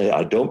me say,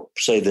 I don't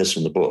say this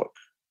in the book,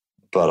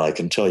 but I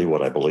can tell you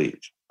what I believe.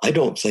 I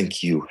don't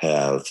think you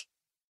have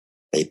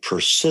a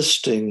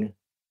persisting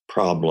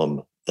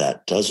problem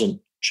that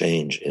doesn't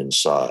change in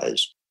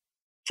size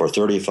for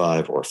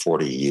 35 or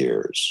 40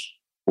 years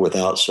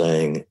without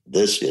saying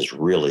this is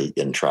really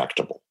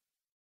intractable.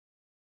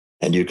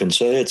 And you can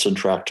say it's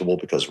intractable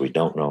because we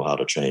don't know how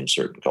to change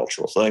certain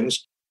cultural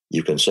things.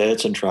 You can say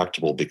it's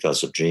intractable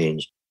because of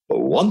genes.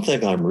 But one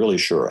thing I'm really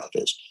sure of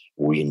is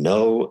we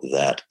know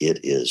that it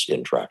is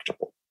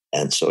intractable.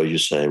 And so you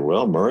say,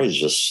 well, Murray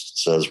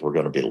just says we're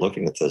going to be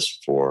looking at this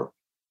for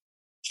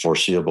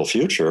foreseeable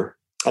future.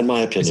 In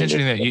my opinion, it's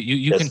interesting that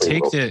you can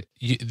take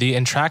the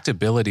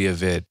intractability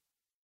of it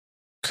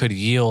could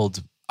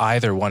yield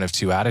either one of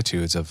two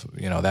attitudes of,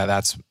 you know,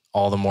 that's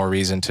all the more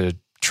reason to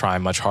try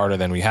much harder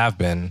than we have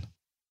been.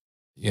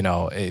 You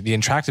know, the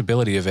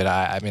intractability of it,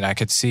 I mean, I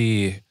could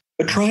see.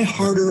 But try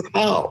harder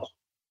how?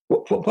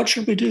 What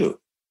should we do?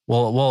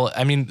 Well,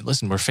 I mean,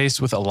 listen, we're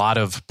faced with a lot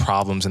of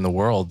problems in the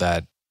world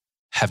that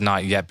have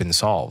not yet been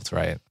solved,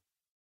 right?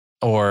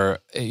 Or,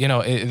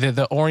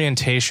 the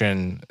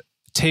orientation,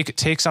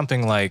 take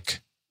something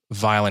like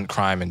violent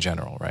crime in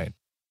general, right?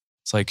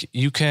 It's like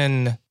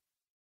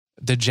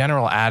the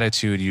general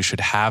attitude you should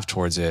have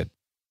towards it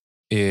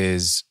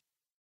is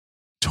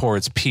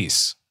towards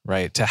peace,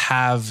 right? To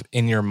have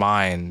in your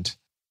mind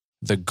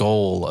the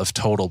goal of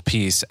total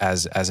peace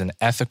as an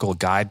ethical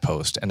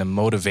guidepost and a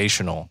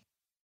motivational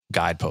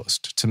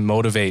guidepost to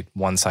motivate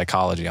one's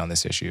psychology on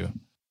this issue.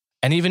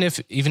 And even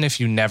if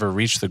you never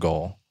reach the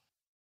goal,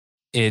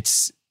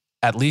 it's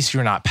at least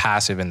you're not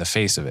passive in the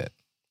face of it,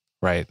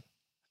 right?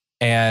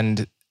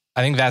 And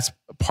I think that's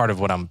part of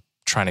what I'm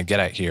trying to get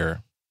at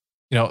here.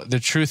 The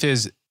truth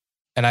is,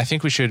 and I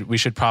think we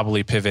should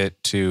probably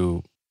pivot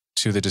to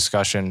the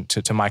discussion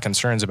to my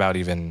concerns about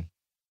even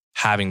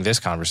having this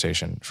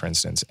conversation, for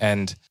instance.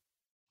 And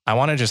I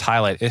want to just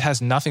highlight, it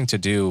has nothing to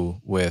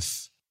do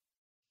with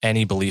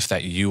any belief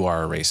that you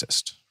are a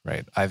racist,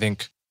 right? I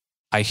think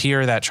I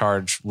hear that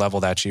charge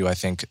leveled at you. I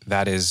think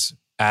that is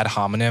ad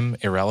hominem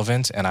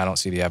irrelevant, and I don't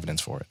see the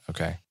evidence for it,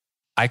 okay?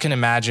 I can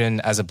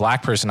imagine, as a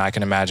Black person, I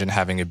can imagine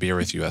having a beer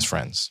with you as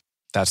friends.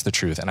 That's the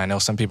truth. And I know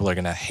some people are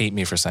going to hate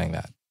me for saying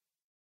that.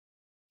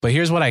 But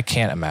here's what I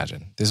can't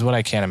imagine. This is what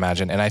I can't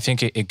imagine. And I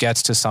think it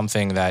gets to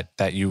something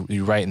that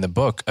you write in the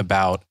book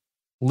about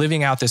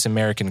living out this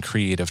American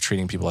creed of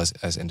treating people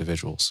as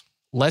individuals.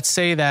 Let's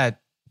say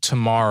that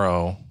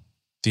tomorrow,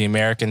 the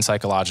American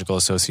Psychological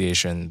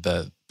Association,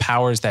 the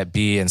powers that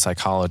be in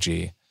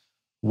psychology,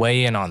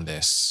 weigh in on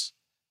this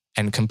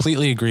and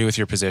completely agree with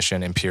your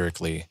position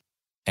empirically.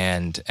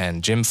 And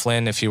Jim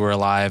Flynn, if he were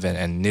alive,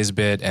 and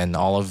Nisbet and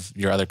all of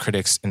your other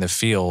critics in the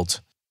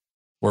field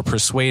were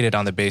persuaded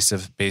on the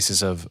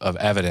basis of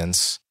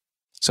evidence,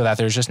 so that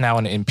there's just now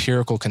an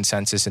empirical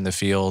consensus in the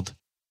field.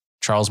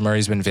 Charles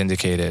Murray's been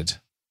vindicated.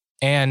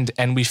 And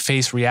we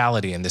face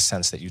reality in this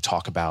sense that you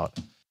talk about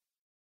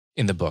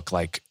in the book.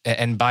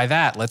 And by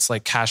that, let's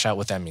cash out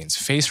what that means.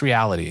 Face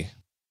reality.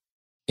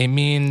 It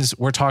means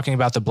we're talking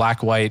about the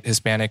Black, white,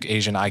 Hispanic,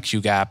 Asian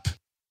IQ gap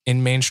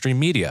in mainstream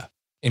media.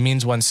 It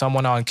means when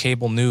someone on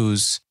cable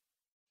news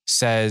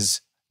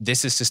says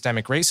this is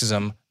systemic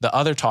racism, the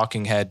other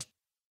talking head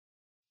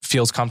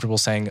feels comfortable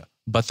saying,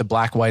 but the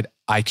Black-white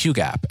IQ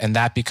gap. And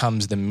that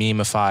becomes the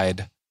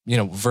memeified,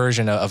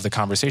 version of the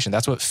conversation.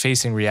 That's what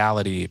facing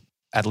reality,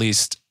 at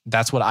least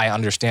that's what I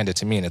understand it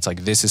to mean. It's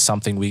like, this is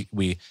something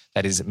we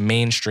that is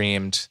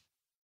mainstreamed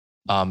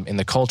in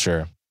the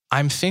culture.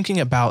 I'm thinking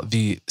about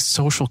the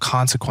social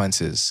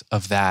consequences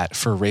of that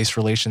for race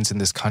relations in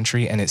this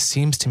country, and it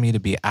seems to me to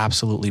be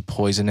absolutely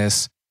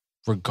poisonous,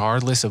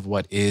 regardless of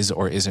what is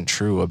or isn't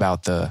true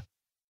about the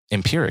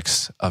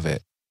empirics of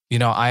it.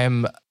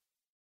 Some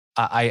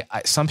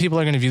people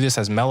are going to view this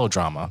as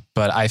melodrama,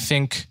 but I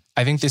think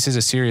this is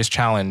a serious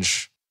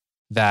challenge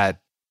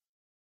that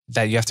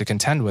you have to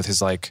contend with.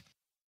 Is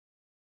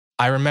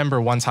I remember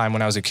one time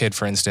when I was a kid,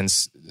 for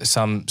instance,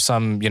 some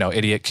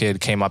idiot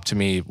kid came up to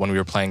me when we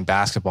were playing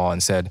basketball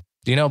and said,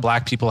 "Do you know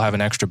Black people have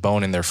an extra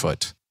bone in their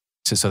foot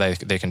so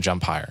they can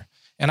jump higher?"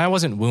 And I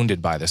wasn't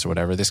wounded by this or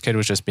whatever. This kid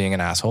was just being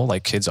an asshole,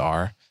 like kids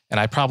are. And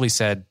I probably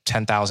said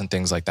 10,000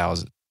 things like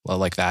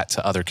that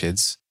to other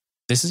kids.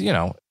 This is,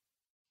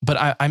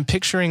 but I'm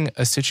picturing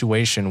a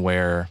situation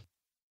where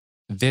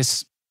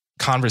this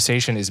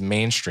conversation is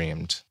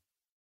mainstreamed,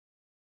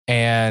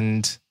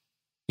 and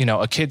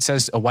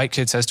a white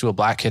kid says to a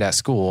Black kid at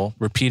school,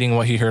 repeating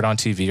what he heard on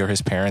TV or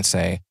his parents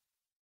say,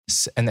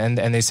 and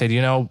they say,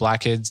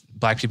 Black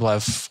people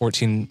have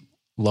 14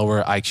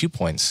 lower IQ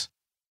points.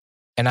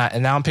 And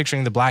now I'm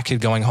picturing the Black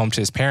kid going home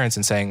to his parents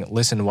and saying,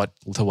 listen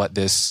to what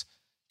this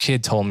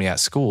kid told me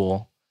at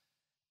school.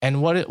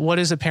 And what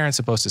is a parent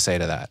supposed to say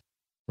to that,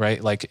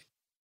 right?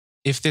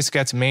 If this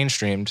gets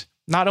mainstreamed,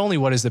 not only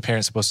what is the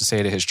parent supposed to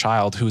say to his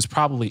child, who is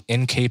probably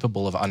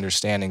incapable of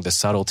understanding the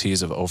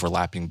subtleties of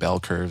overlapping bell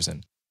curves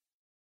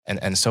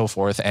and so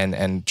forth,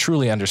 and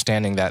truly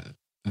understanding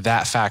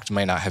that fact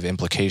might not have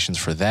implications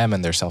for them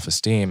and their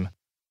self-esteem.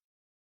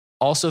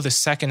 Also, the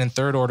second and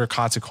third order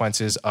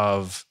consequences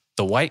of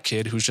the white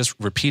kid who's just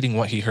repeating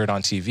what he heard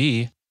on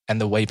TV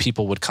and the way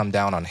people would come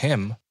down on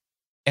him.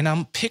 And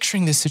I'm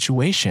picturing this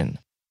situation,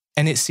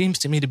 and it seems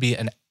to me to be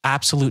an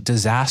absolute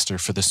disaster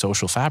for the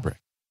social fabric.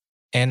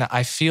 And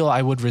I feel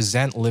I would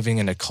resent living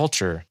in a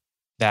culture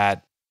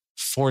that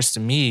forced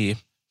me,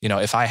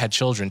 if I had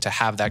children, to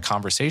have that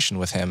conversation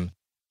with him.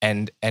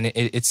 And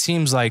it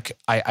seems like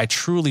I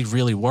truly,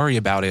 really worry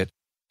about it.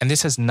 And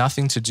this has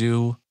nothing to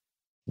do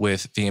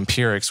with the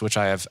empirics, which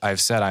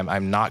I've said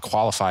I'm not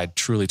qualified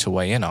truly to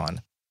weigh in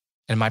on.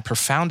 And my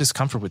profound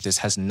discomfort with this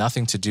has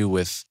nothing to do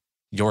with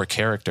your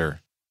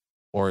character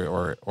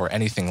or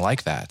anything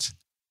like that.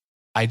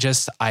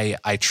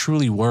 I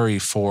truly worry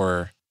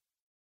for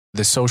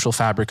the social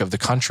fabric of the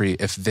country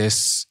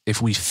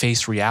if we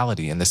face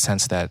reality in the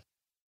sense that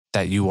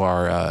you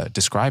are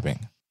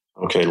describing.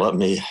 Okay, let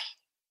me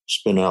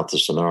spin out the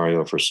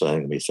scenario for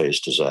saying we face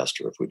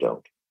disaster if we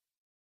don't.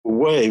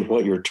 Weigh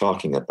what you're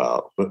talking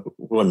about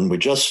when we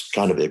just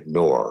kind of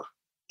ignore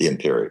the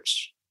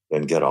empirics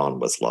and get on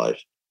with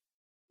life.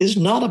 is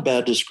not a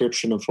bad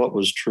description of what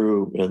was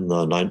true in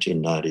the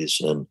 1990s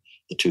and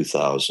the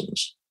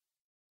 2000s,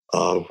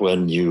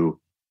 when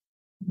you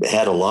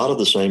had a lot of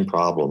the same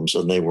problems,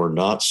 and they were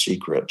not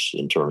secret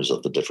in terms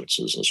of the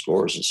differences in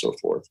scores and so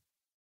forth.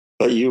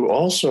 But you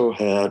also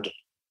had,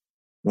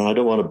 and I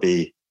don't want to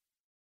be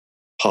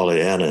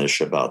Pollyannish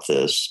about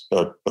this,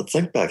 but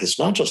think back, it's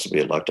not just that we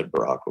elected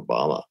Barack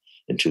Obama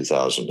in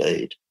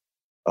 2008.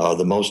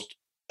 The most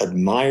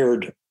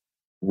admired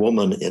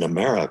woman in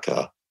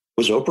America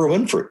was Oprah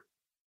Winfrey.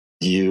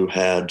 You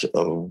had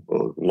a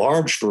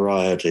large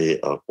variety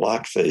of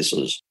Black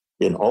faces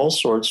in all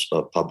sorts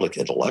of public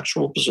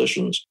intellectual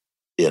positions,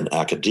 in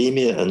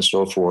academia and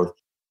so forth,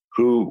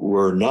 who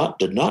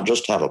did not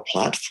just have a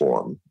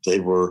platform, they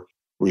were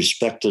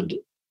respected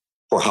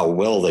for how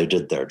well they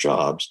did their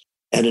jobs.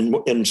 And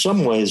in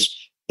some ways,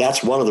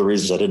 that's one of the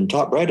reasons I didn't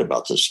write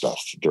about this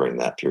stuff during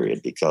that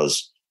period,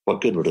 because what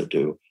good would it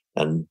do?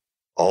 And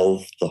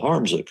all the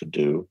harms it could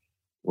do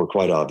were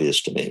quite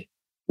obvious to me.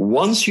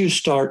 Once you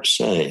start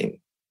saying,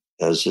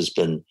 as has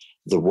been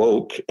the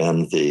woke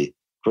and the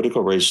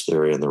critical race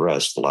theory and the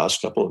rest the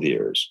last couple of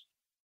years,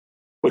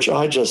 which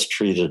I just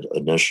treated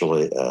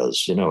initially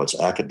as, it's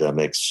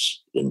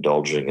academics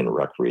indulging in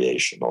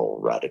recreational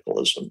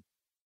radicalism.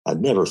 I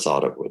never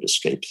thought it would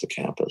escape the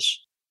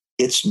campus.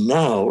 It's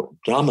now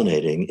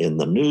dominating in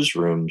the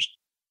newsrooms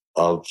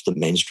of the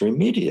mainstream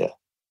media.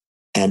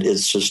 And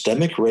it's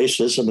systemic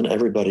racism, and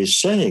everybody's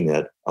saying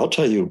it. I'll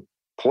tell you,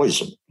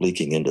 poison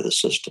leaking into the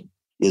system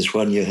is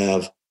when you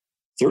have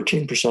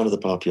 13% of the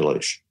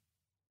population,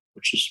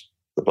 which is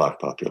the Black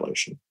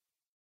population,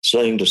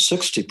 saying to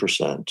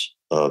 60%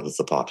 of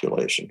the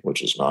population,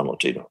 which is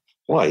non-Latino,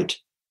 white,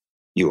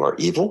 you are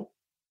evil,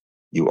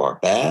 you are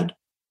bad,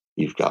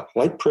 you've got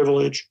white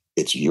privilege,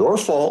 it's your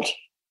fault,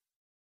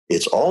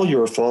 it's all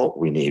your fault,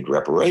 we need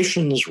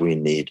reparations, we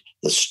need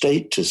the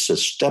state to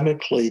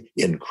systemically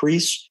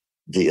increase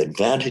the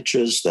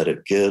advantages that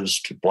it gives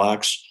to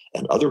Blacks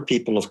and other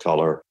people of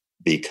color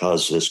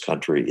because this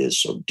country is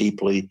so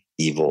deeply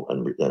evil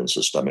and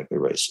systemically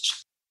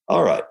racist.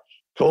 All right,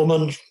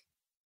 Coleman,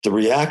 the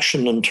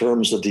reaction in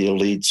terms of the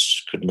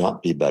elites could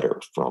not be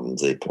better from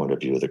the point of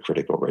view of the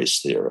critical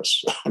race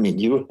theorists. I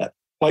mean,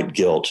 white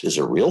guilt is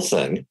a real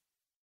thing.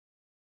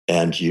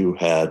 And you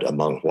had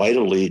among white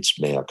elites,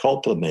 mea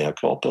culpa, mea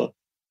culpa.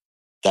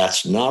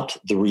 That's not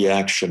the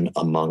reaction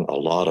among a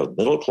lot of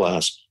middle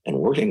class and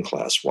working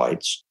class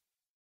whites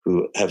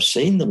who have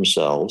seen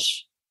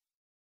themselves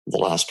the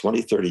last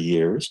 20, 30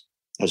 years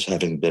as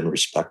having been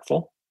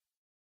respectful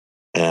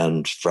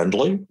and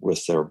friendly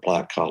with their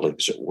Black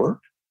colleagues at work,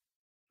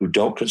 who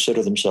don't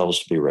consider themselves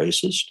to be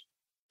racist,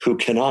 who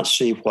cannot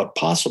see what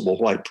possible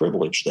white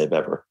privilege they've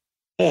ever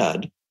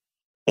had.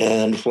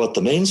 And what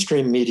the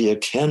mainstream media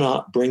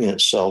cannot bring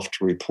itself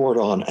to report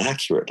on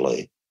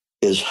accurately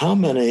is how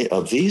many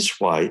of these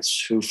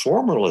whites who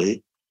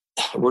formerly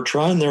were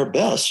trying their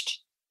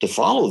best to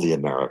follow the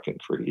American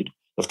creed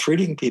of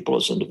treating people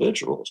as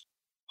individuals,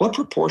 what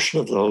proportion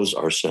of those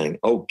are saying,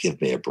 oh, give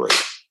me a break,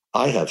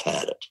 I have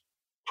had it.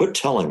 Quit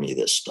telling me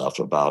this stuff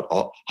about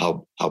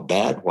how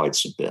bad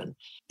whites have been.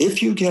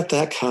 If you get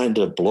that kind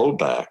of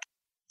blowback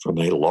from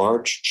a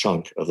large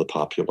chunk of the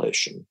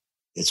population,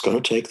 it's going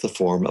to take the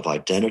form of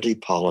identity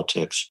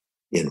politics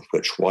in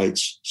which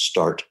whites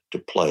start to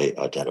play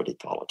identity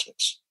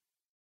politics.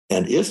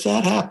 And if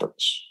that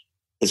happens,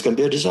 it's going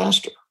to be a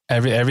disaster.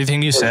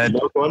 Everything you said,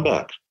 no going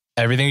back.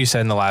 Everything you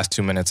said in the last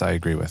 2 minutes, I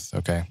agree with.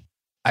 Okay.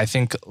 I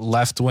think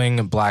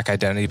left-wing Black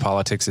identity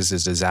politics is a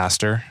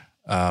disaster.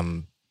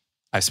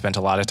 I spent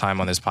a lot of time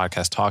on this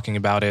podcast talking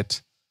about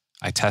it.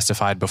 I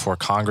testified before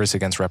Congress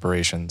against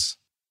reparations.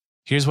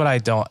 Here's what I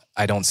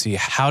don't see.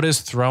 How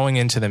does throwing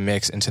into the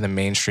mix, into the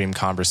mainstream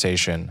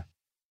conversation,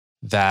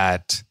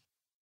 that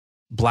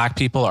Black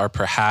people are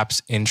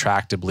perhaps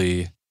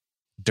intractably,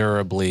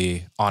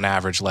 durably, on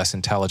average, less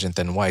intelligent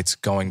than whites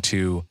going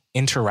to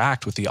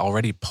interact with the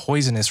already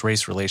poisonous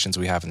race relations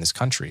we have in this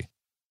country?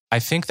 I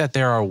think that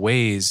there are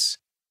ways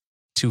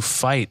to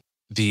fight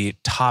the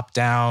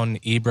top-down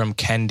Ibram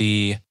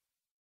Kendi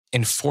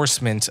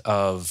enforcement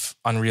of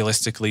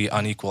unrealistically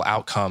unequal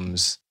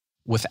outcomes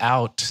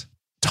without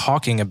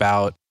talking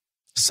about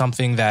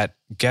something that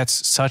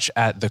gets such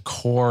at the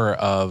core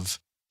of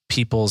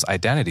people's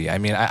identity. I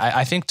mean,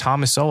 I think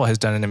Thomas Sowell has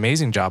done an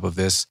amazing job of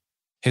this.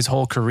 His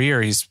whole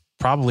career, he's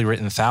probably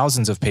written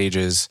thousands of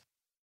pages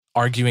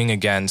arguing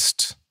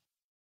against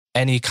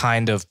any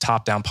kind of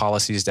top-down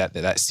policies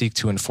that seek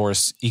to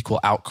enforce equal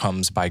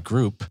outcomes by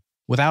group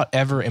without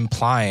ever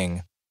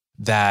implying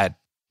that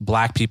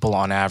Black people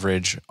on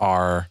average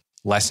are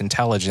less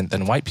intelligent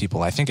than white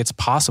people. I think it's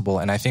possible,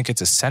 and I think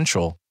it's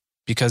essential,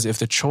 because if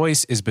the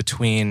choice is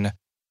between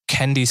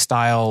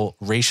Kendi-style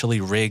racially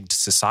rigged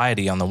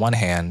society on the one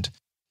hand,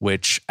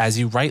 which, as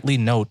you rightly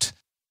note,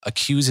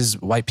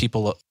 accuses white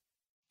people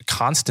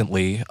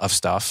constantly of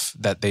stuff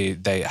that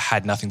they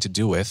had nothing to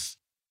do with,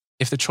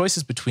 if the choice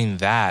is between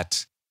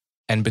that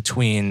and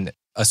between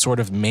a sort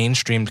of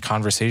mainstreamed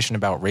conversation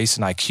about race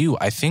and IQ,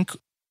 I think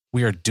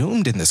we are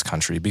doomed in this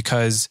country,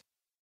 because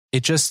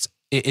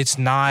it's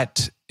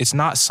not it's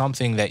not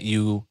something that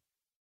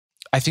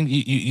I think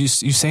you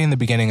say in the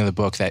beginning of the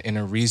book that in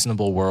a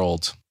reasonable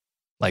world,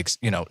 like,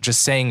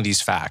 just saying these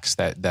facts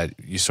that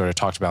you sort of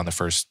talked about in the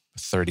first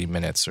 30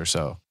 minutes or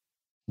so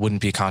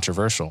wouldn't be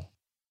controversial.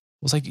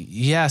 It was like,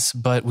 yes,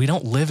 but we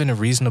don't live in a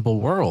reasonable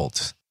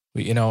world.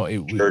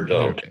 Sure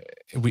don't.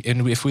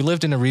 And if we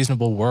lived in a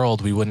reasonable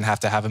world, we wouldn't have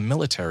to have a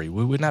military.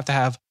 We wouldn't have to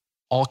have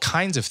all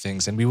kinds of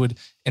things. And we would,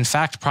 in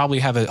fact, probably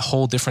have a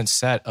whole different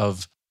set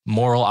of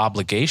moral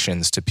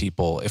obligations to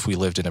people if we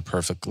lived in a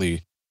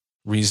perfectly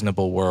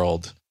reasonable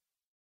world.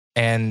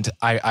 And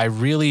I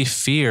really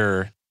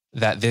fear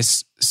that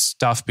this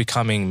stuff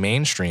becoming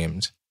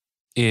mainstreamed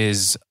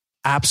is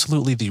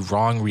absolutely the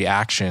wrong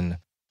reaction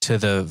to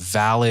the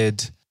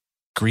valid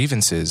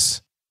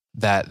grievances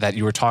that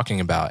you were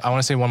talking about. I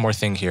want to say one more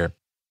thing here.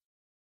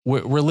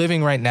 We're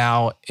living right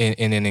now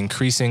in an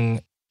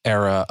increasing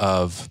era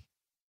of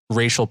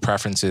racial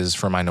preferences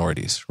for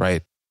minorities,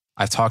 right?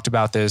 I've talked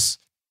about this.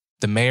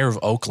 The mayor of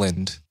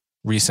Oakland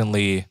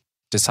recently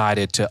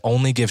decided to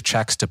only give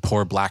checks to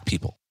poor Black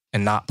people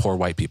and not poor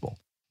white people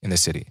in the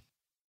city.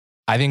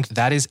 I think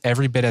that is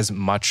every bit as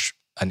much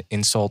an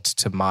insult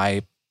to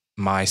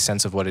my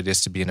sense of what it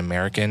is to be an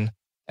American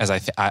as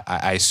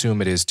I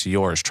assume it is to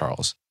yours,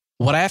 Charles.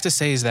 What I have to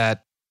say is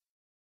that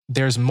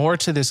there's more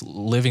to this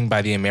living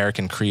by the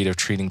American creed of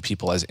treating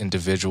people as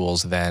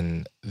individuals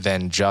than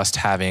just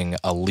having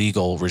a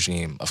legal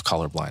regime of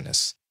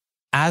colorblindness.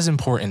 As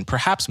important,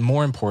 perhaps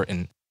more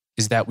important,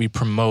 is that we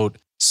promote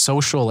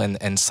social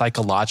and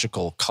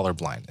psychological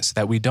colorblindness,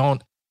 that we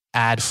don't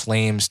add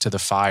flames to the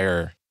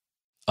fire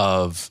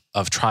of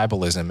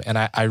tribalism. And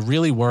I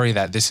really worry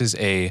that this is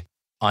a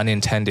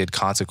unintended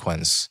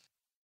consequence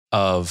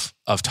of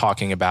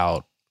talking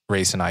about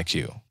race and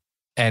IQ.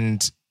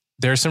 And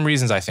there are some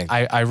reasons, I think.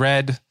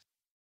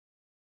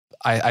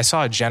 I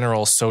saw a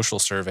general social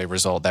survey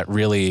result that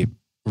really,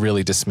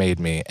 really dismayed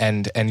me.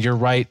 And you're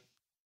right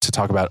to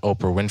talk about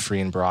Oprah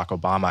Winfrey and Barack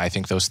Obama. I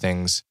think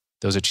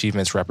those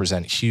achievements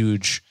represent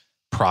huge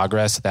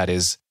progress that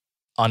is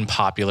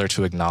unpopular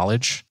to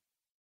acknowledge.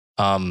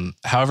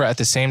 However, at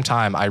the same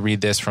time, I read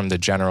this from the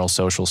General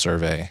Social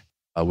Survey,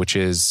 which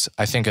is,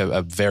 I think,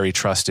 a very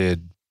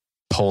trusted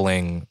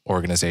polling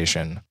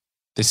organization.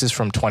 This is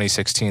from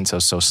 2016,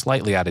 so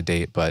slightly out of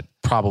date, but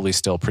probably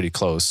still pretty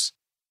close.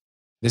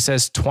 This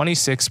says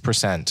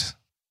 26%,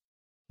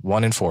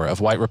 1 in 4,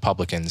 of white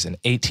Republicans and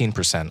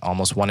 18%,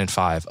 almost 1 in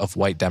 5, of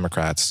white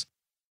Democrats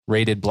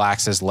rated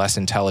Blacks as less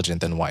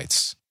intelligent than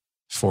whites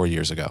 5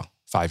 years ago.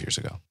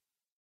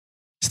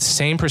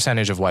 Same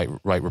percentage of white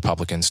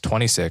Republicans,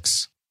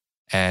 26,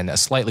 and a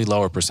slightly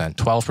lower percent,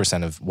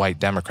 12% of white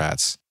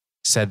Democrats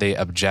said they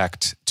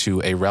object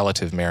to a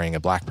relative marrying a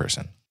Black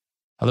person.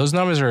 Now, those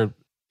numbers are,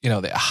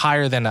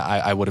 higher than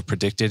I would have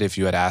predicted if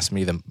you had asked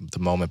me the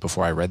moment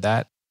before I read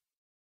that.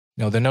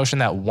 The notion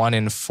that 1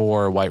 in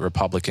 4 white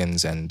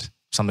Republicans and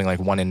something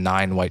like 1 in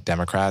 9 white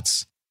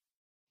Democrats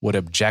would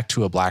object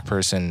to a Black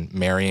person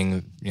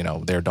marrying,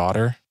 their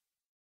daughter.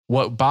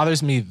 What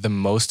bothers me the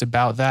most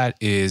about that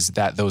is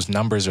that those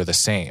numbers are the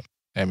same.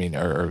 I mean,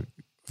 or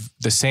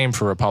the same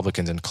for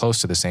Republicans and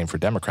close to the same for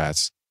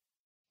Democrats,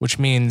 which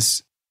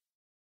means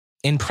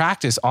in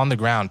practice, on the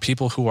ground,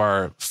 people who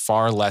are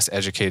far less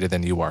educated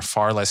than you are,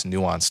 far less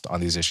nuanced on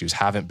these issues,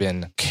 haven't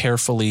been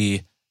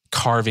carefully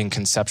carving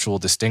conceptual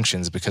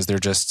distinctions because they're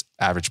just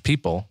average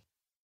people.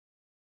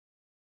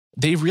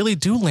 They really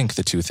do link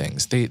the two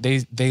things.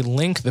 They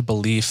link the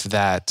belief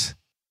that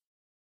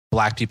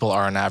Black people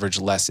are on average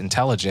less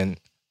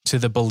intelligent to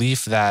the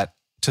belief that,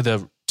 to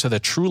the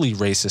truly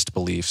racist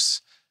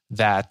beliefs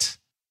that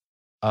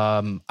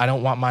I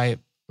don't want my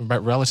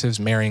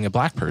relatives marrying a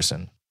Black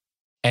person.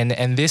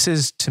 And this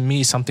is, to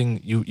me, something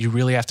you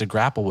really have to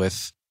grapple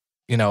with.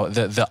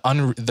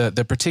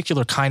 The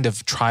particular kind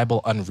of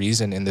tribal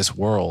unreason in this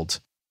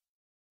world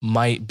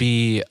might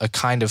be a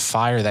kind of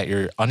fire that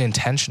you're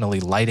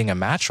unintentionally lighting a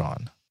match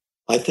on.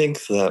 I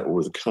think that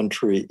the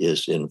country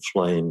is in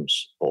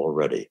flames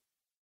already.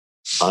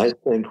 I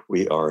think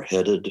we are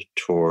headed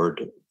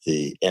toward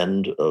the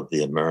end of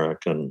the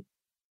American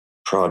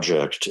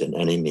project in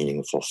any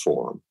meaningful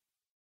form.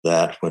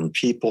 That when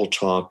people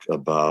talk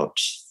about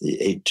the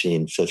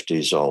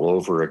 1850s all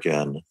over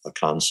again, a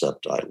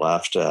concept I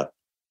laughed at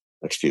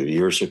a few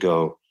years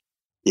ago,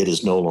 it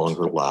is no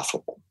longer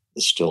laughable.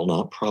 It's still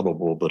not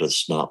probable, but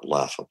it's not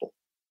laughable.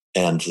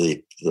 And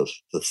the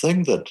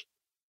thing that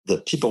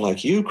people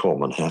like you,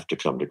 Coleman, have to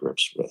come to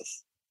grips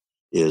with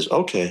is,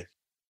 okay,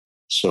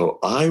 so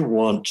I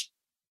want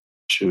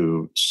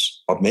to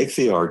make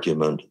the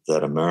argument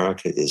that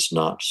America is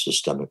not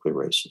systemically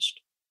racist.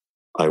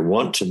 I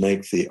want to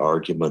make the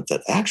argument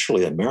that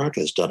actually America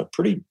has done a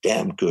pretty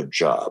damn good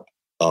job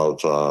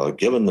of,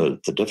 given the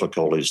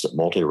difficulties that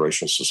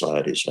multiracial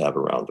societies have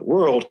around the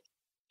world,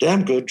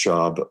 damn good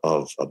job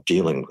of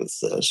dealing with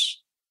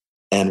this.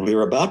 And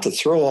we're about to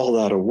throw all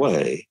that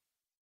away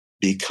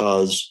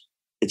because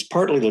it's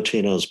partly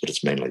Latinos, but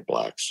it's mainly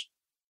Blacks,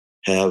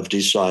 have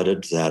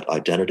decided that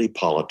identity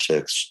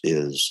politics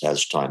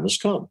as time has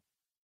come.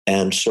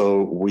 And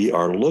so we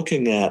are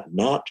looking at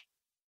not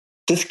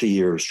 50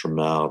 years from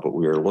now, but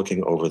we are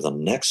looking over the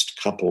next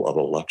couple of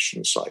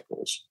election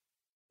cycles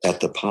at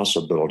the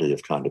possibility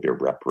of kind of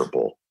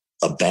irreparable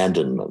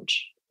abandonment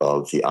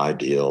of the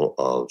ideal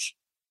of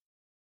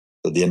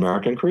the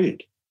American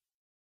creed,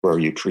 where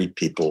you treat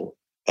people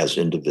as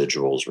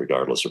individuals,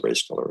 regardless of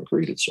race, color, and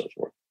creed, and so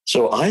forth.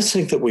 So I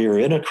think that we are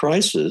in a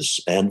crisis.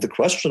 And the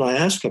question I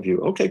ask of you,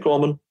 okay,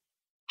 Coleman,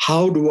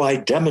 how do I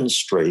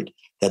demonstrate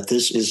that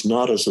this is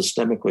not a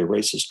systemically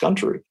racist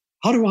country?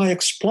 How do I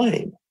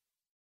explain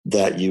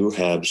that you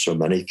have so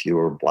many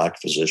fewer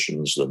Black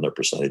physicians than the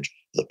percentage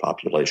of the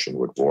population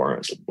would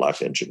warrant, and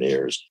Black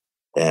engineers?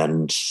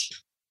 And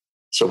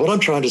so what I'm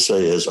trying to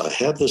say is I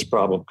have this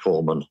problem,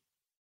 Coleman,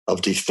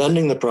 of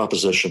defending the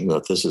proposition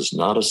that this is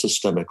not a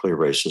systemically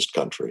racist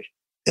country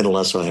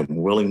unless I am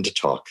willing to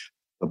talk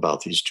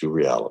about these two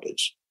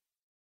realities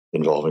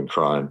involving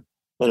crime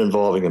and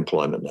involving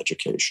employment and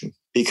education.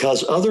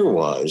 Because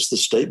otherwise, the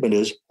statement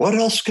is, what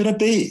else can it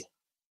be?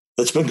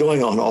 It's been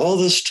going on all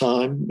this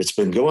time. It's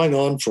been going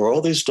on for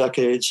all these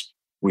decades.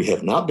 We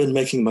have not been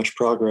making much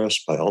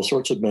progress by all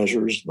sorts of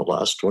measures in the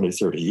last 20,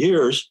 30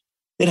 years.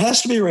 It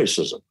has to be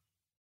racism.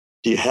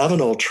 Do you have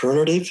an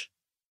alternative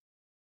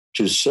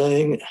to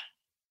saying,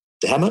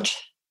 damn it,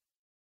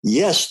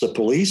 yes, the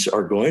police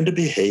are going to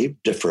behave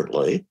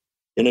differently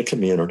in a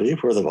community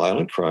where the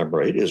violent crime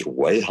rate is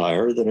way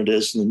higher than it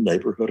is in the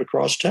neighborhood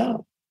across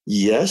town?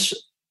 Yes,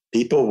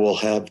 people will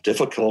have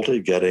difficulty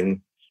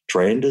getting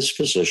trained as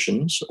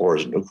physicians or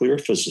as nuclear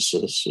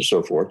physicists or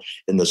so forth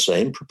in the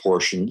same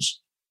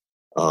proportions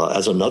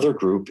as another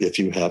group if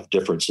you have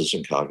differences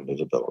in cognitive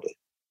ability.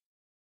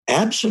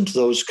 Absent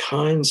those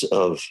kinds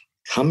of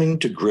coming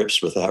to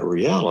grips with that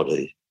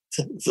reality,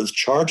 the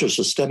charge of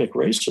systemic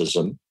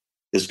racism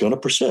is going to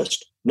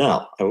persist.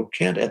 Now, I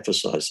can't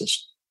emphasize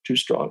this too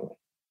strongly.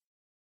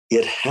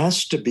 It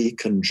has to be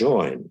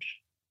conjoined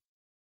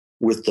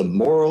with the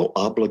moral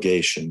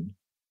obligation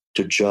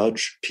to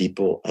judge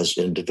people as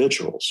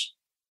individuals.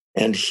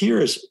 And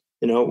here's,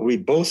 we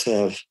both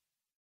have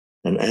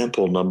an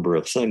ample number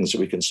of things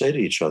that we can say to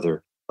each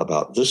other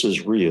about this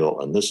is real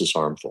and this is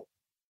harmful.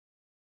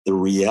 The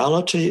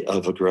reality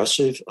of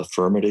aggressive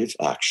affirmative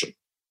action,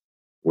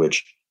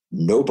 which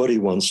nobody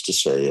wants to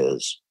say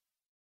is,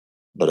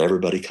 but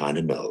everybody kind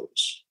of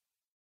knows.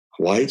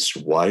 Whites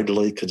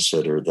widely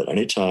consider that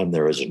anytime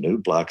there is a new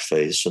Black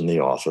face in the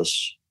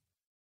office,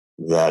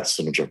 that's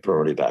an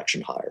affirmative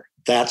action hire.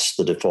 That's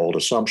the default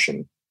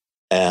assumption.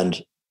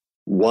 And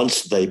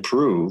once they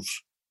prove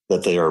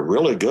that they are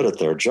really good at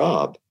their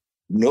job,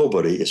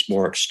 nobody is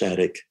more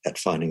ecstatic at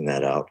finding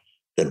that out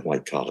than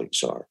white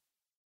colleagues are.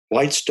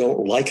 Whites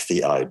don't like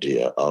the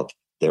idea of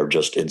their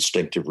just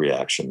instinctive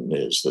reaction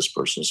is this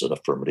person's an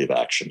affirmative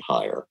action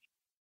hire.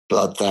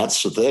 But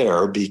that's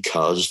there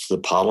because the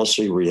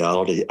policy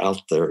reality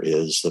out there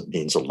is that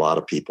means a lot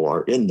of people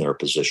are in their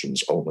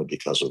positions only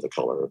because of the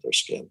color of their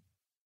skin.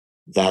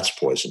 That's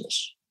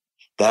poisonous.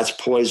 That's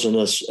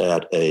poisonous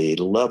at a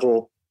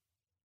level.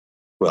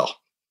 Well,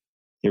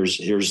 here's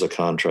the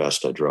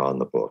contrast I draw in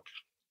the book.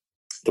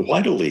 The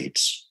white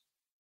elites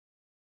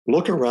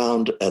look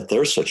around at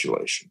their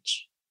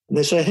situations and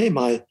they say, hey,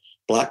 my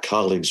Black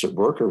colleagues at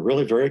work are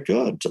really very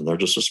good and they're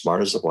just as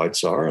smart as the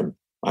whites are. And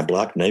my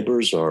Black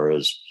neighbors are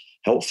as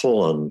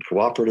helpful and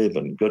cooperative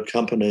and good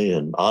company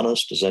and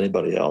honest as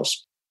anybody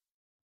else.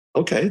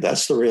 Okay,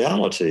 that's the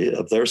reality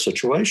of their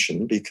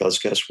situation because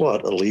guess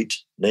what? Elite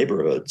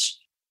neighborhoods,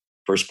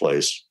 first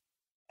place,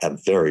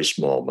 have very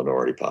small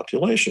minority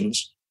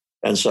populations.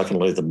 And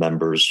secondly, the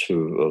members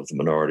of the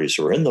minorities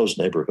who are in those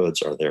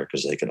neighborhoods are there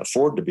because they can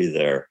afford to be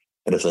there.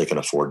 And if they can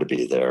afford to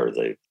be there,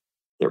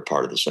 they're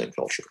part of the same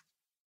culture.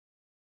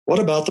 What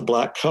about the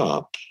Black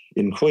cop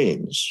in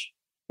Queens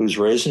who's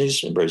raising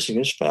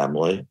his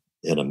family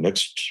in a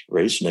mixed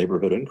race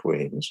neighborhood in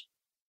Queens,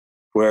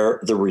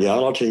 where the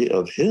reality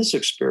of his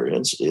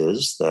experience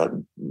is that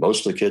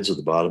most of the kids at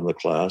the bottom of the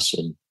class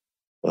in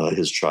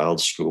his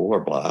child's school are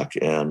Black,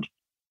 and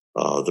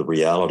the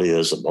reality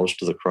is that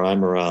most of the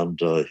crime around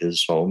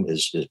his home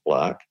is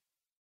Black,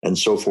 and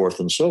so forth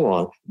and so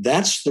on.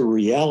 That's the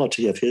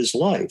reality of his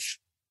life.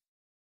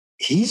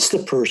 He's the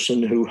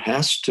person who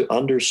has to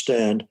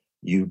understand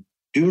you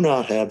do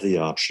not have the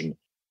option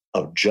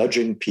of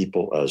judging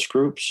people as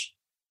groups.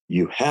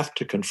 You have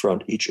to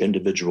confront each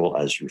individual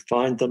as you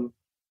find them,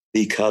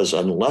 because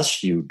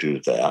unless you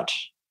do that,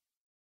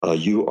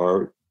 you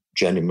are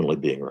genuinely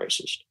being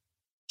racist.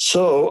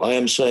 So I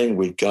am saying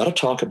we've got to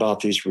talk about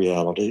these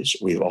realities.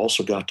 We've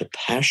also got to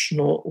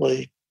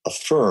passionately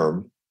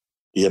affirm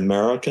the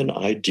American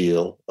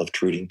ideal of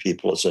treating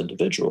people as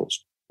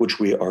individuals, which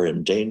we are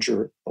in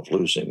danger of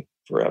losing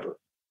forever.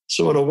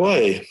 So in a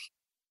way,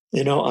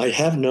 I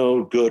have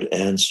no good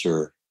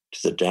answer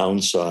to the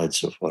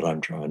downsides of what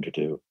I'm trying to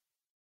do.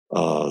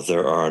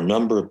 There are a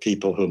number of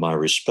people whom I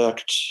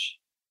respect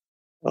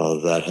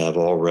that have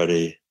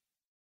already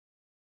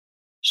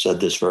said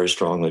this very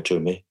strongly to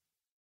me,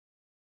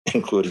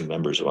 including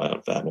members of my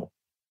own family.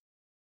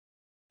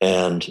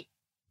 And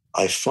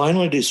I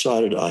finally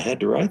decided I had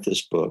to write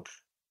this book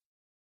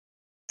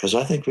because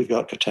I think we've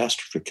got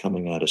catastrophe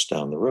coming at us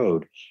down the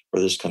road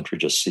where this country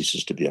just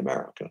ceases to be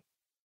America.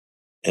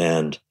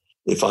 And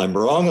if I'm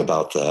wrong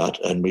about that,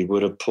 and we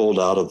would have pulled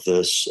out of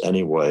this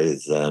anyway,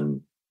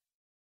 then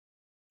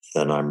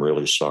I'm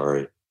really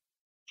sorry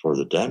for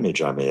the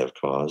damage I may have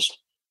caused.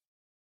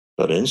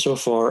 But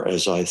insofar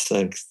as I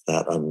think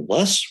that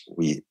unless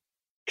we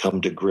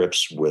come to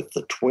grips with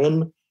the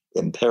twin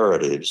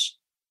imperatives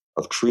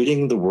of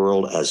treating the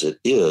world as it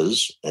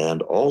is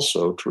and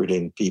also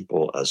treating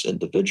people as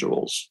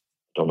individuals,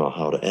 I don't know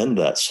how to end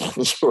that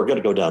sentence. We're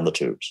going to go down the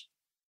tubes.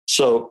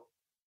 So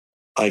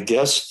I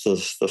guess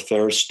the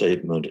fair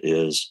statement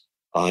is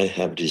I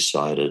have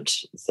decided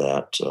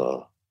that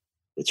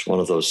it's one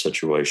of those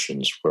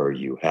situations where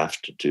you have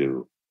to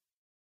do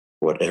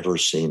whatever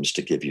seems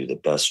to give you the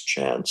best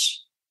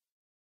chance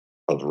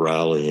of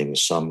rallying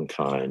some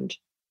kind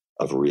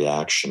of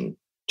reaction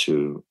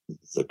to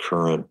the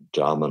current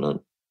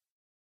dominant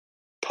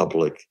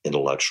public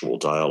intellectual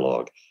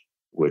dialogue,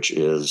 which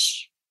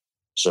is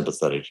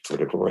sympathetic to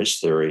critical race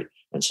theory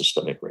and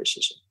systemic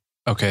racism.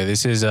 Okay,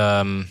 this is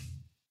so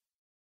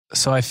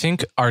I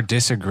think our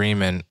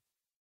disagreement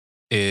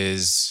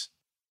is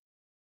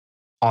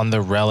on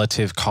the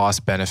relative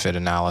cost-benefit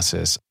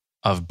analysis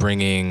of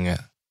bringing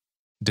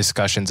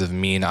discussions of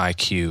mean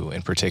IQ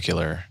in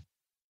particular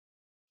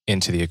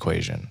into the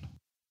equation.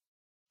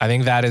 I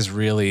think that is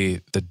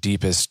really the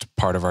deepest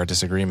part of our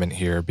disagreement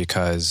here,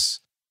 because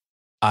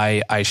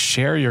I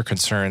share your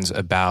concerns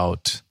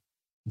about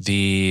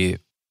the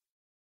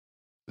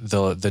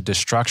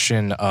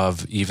destruction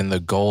of even the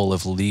goal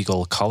of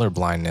legal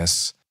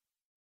colorblindness,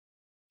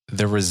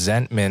 the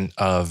resentment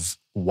of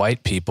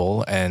white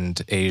people and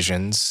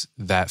Asians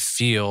that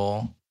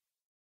feel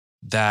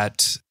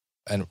that,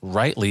 and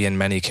rightly in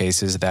many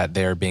cases, that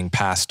they're being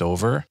passed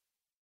over,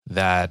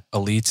 that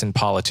elites and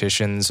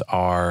politicians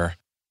are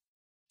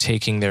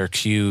taking their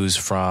cues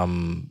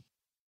from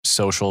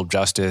social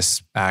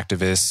justice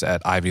activists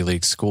at Ivy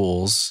League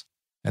schools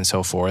and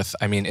so forth.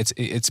 I mean,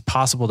 it's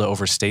possible to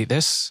overstate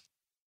this,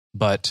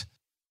 but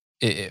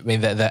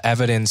the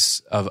evidence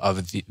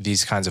of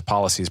these kinds of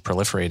policies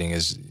proliferating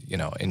is,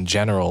 in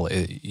general,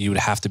 you would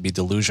have to be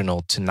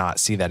delusional to not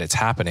see that it's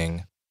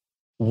happening.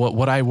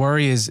 What I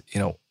worry is,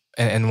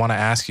 and want to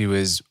ask you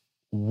is,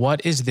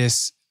 what is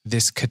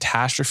this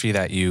catastrophe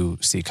that you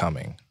see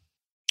coming?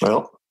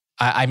 Well,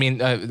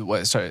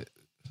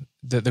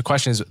 The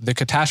question is, the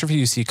catastrophe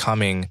you see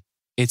coming,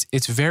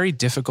 it's very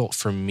difficult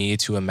for me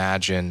to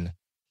imagine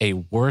a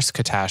worse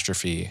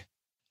catastrophe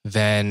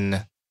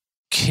than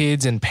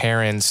kids and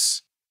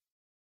parents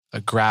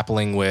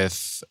grappling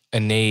with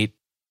innate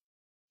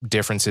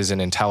differences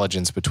in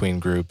intelligence between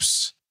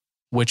groups,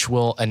 which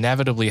will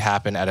inevitably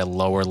happen at a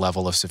lower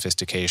level of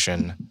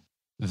sophistication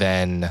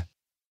than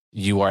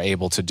you are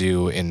able to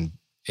do in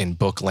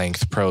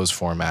book-length prose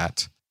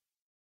format,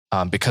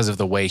 because of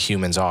the way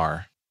humans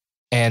are.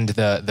 And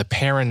the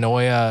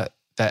paranoia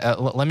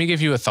that, let me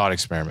give you a thought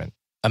experiment.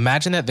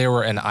 Imagine that there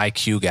were an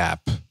IQ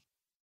gap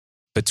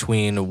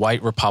between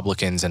white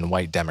Republicans and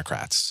white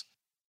Democrats.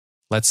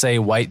 Let's say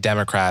white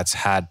Democrats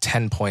had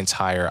 10 points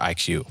higher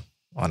IQ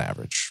on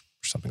average,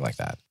 or something like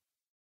that.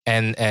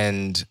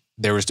 And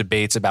there was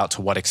debates about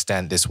to what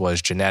extent this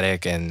was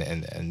genetic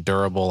and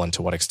durable, and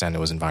to what extent it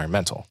was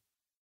environmental.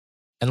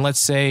 And let's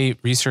say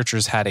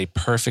researchers had a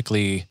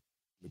perfectly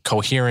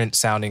coherent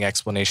sounding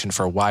explanation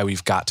for why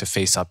we've got to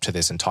face up to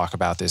this and talk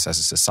about this as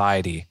a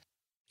society.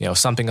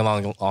 Something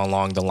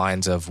along the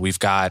lines of, we've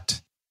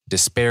got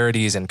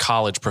disparities in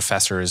college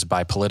professors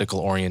by political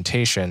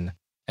orientation,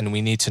 and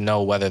we need to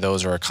know whether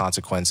those are a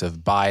consequence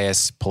of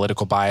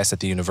political bias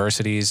at the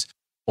universities,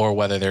 or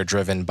whether they're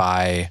driven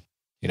by,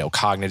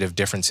 cognitive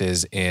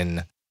differences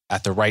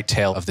at the right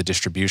tail of the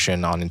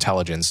distribution on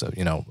intelligence. So,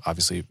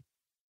 obviously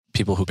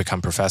people who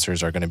become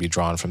professors are going to be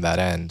drawn from that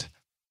end.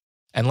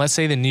 And let's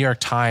say the New York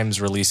Times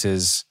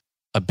releases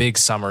a big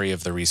summary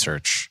of the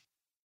research,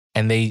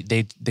 and they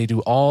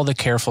do all the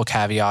careful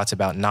caveats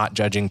about not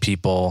judging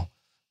people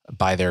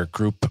by their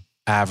group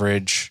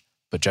average,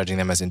 but judging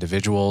them as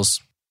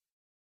individuals.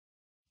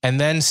 And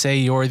then say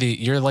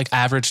you're like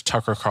average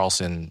Tucker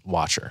Carlson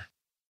watcher.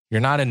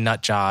 You're not a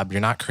nut job.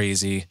 You're not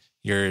crazy.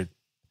 You're,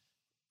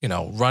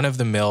 run of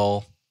the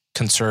mill,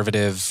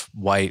 conservative,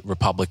 white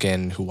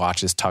Republican who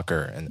watches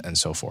Tucker and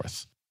so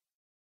forth.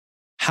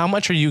 How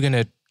much are you going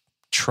to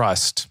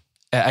trust?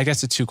 I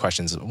guess the two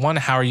questions. One,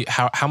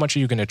 how much are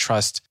you going to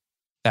trust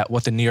that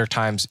what the New York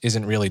Times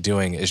isn't really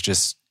doing is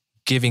just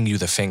giving you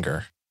the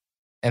finger?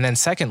 And then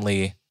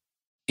secondly,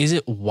 is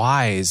it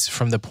wise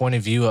from the point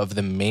of view of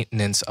the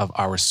maintenance of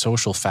our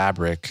social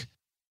fabric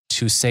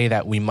to say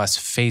that we must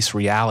face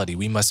reality?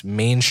 We must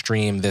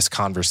mainstream this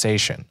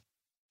conversation.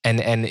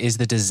 And is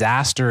the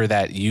disaster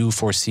that you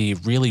foresee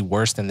really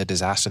worse than the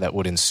disaster that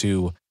would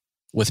ensue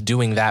with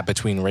doing that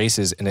between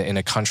races in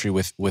a country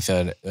with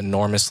an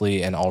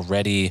enormously and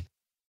already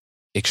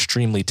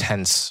extremely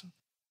tense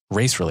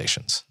race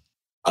relations?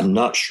 I'm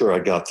not sure I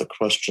got the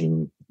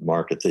question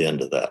mark at the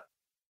end of that.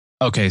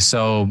 Okay,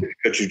 so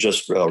could you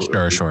just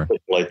sure.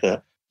 like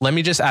that? Let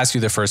me just ask you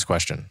the first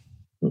question.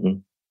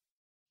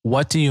 Mm-hmm.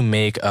 What do you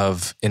make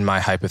of, in my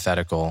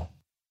hypothetical,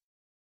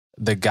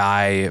 the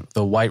guy,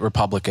 the white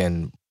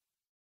Republican,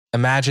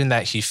 imagine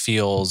that he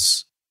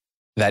feels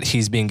that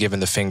he's being given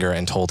the finger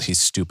and told he's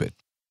stupid,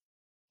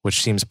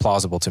 which seems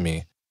plausible to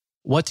me.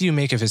 What do you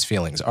make of his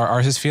feelings?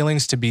 Are his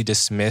feelings to be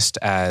dismissed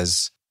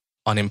as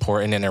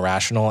unimportant and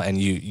irrational, and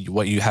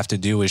what you have to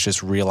do is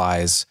just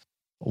realize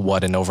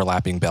what an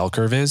overlapping bell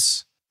curve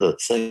is? The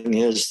thing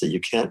is that you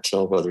can't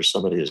tell whether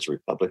somebody is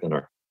Republican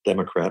or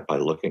Democrat by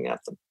looking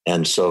at them.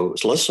 And so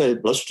let's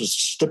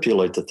just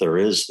stipulate that there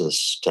is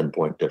this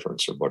 10-point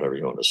difference or whatever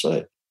you want to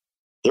say.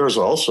 There is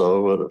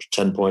also a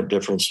 10-point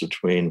difference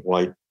between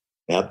white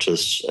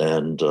Baptists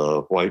and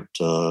white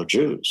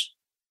Jews,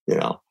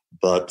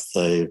 but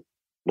they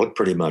look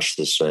pretty much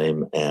the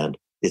same. And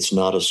it's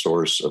not a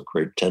source of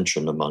great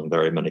tension among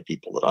very many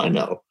people that I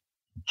know.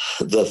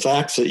 The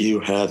fact that you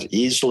have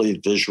easily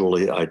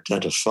visually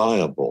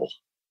identifiable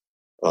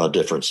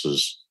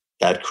differences,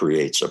 that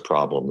creates a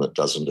problem that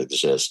doesn't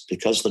exist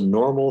because the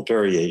normal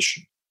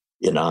variation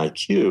in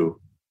IQ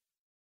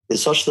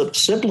is such that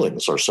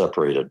siblings are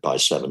separated by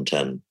 7,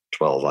 10,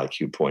 12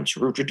 IQ points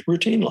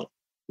routinely.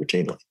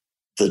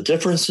 The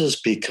differences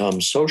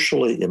become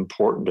socially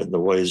important in the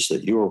ways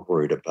that you are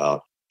worried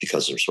about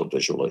because they're so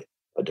visually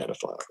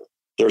identifiable.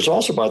 There's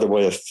also, by the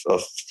way,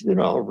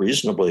 a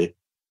reasonably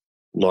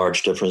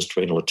large difference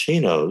between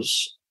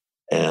Latinos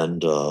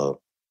and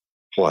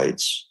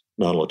whites,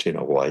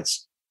 non-Latino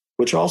whites,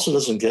 which also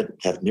doesn't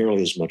have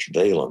nearly as much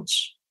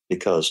valence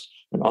because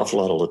an awful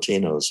lot of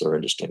Latinos are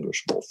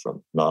indistinguishable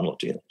from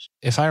non-Latinos.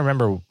 If I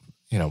remember,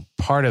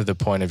 part of the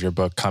point of your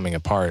book, Coming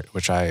Apart,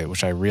 which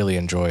I really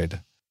enjoyed,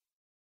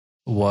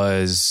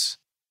 was,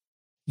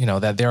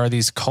 that there are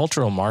these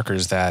cultural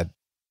markers that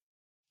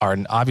are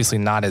obviously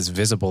not as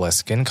visible as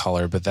skin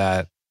color, but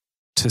that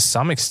to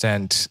some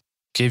extent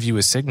give you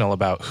a signal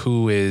about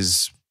who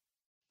is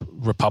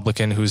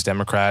Republican, who's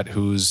Democrat,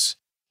 who's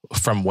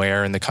from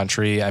where in the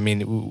country. I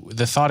mean,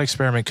 the thought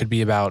experiment could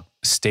be about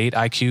state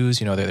IQs.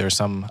 There are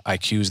some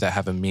IQs that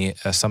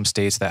have some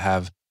states that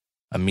have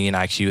a mean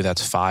IQ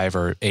that's 5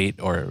 or 8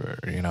 or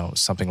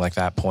something like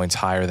that, points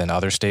higher than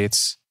other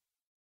states.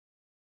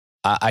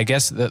 I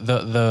guess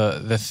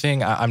the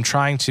thing I'm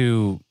trying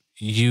to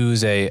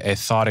use a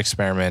thought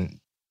experiment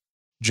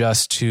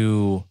just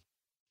to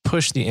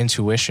push the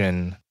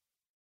intuition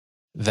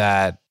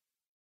that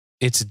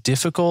it's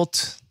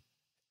difficult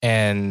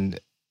and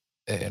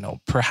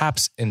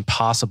perhaps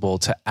impossible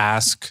to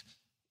ask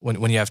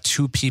when you have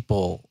two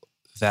people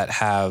that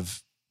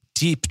have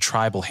deep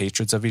tribal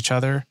hatreds of each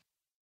other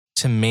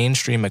to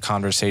mainstream a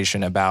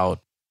conversation about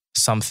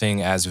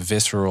something as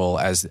visceral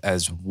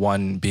as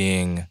one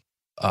being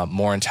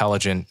more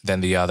intelligent than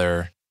the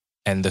other,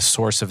 and the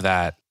source of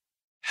that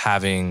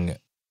having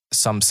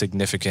some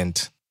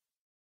significant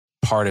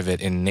part of it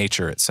in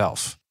nature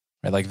itself,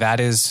 right? Like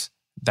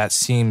that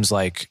seems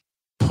like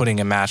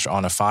putting a match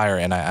on a fire.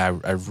 And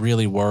I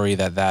really worry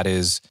that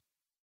is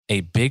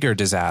a bigger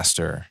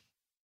disaster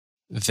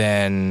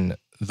than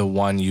the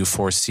one you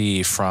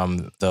foresee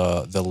from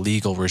the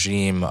legal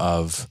regime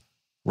of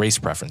race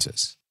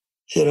preferences.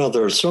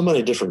 There are so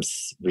many different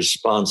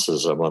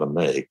responses I want to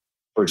make.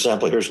 For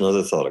example, here's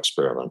another thought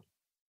experiment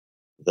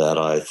that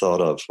I thought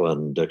of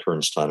when Dick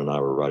Herrnstein and I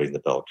were writing The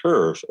Bell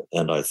Curve,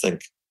 and I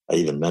think I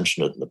even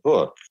mentioned it in the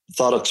book. The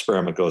thought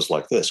experiment goes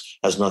like this,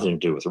 has nothing to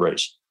do with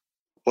race.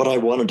 What I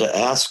wanted to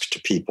ask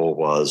to people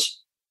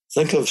was,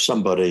 think of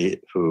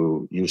somebody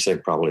who you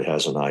think probably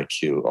has an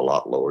IQ a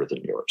lot lower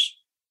than yours.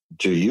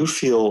 Do you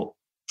feel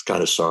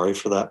kind of sorry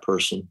for that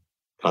person,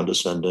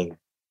 condescending?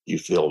 Do you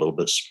feel a little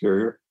bit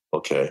superior?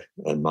 Okay.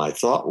 And my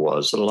thought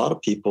was that a lot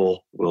of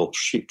people will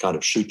kind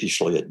of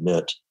sheepishly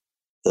admit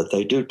that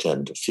they do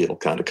tend to feel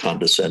kind of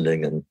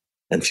condescending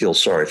and feel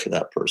sorry for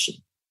that person.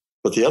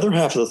 But the other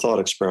half of the thought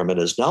experiment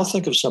is, now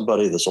think of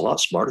somebody that's a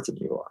lot smarter than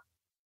you are,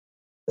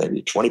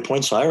 maybe 20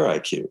 points higher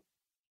IQ.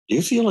 Do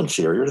you feel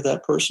inferior to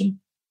that person?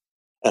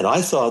 And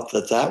I thought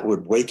that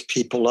would wake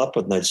people up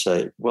and they'd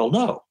say, well,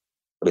 no.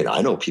 I mean,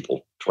 I know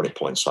people 20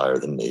 points higher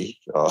than me,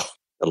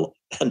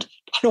 and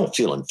I don't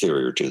feel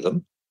inferior to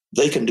them.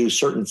 They can do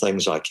certain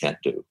things I can't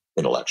do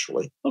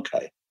intellectually.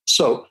 Okay.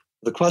 So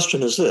the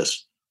question is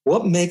this: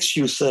 what makes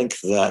you think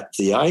that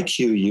the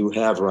IQ you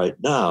have right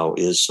now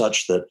is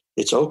such that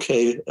it's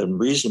okay and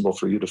reasonable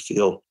for you to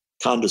feel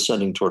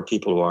condescending toward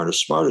people who aren't as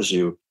smart as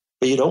you,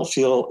 but you don't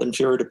feel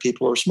inferior to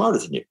people who are smarter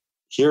than you?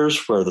 Here's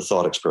where the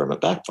thought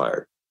experiment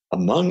backfired.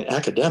 Among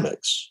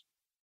academics,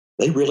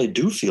 they really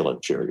do feel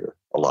inferior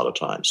a lot of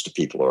times to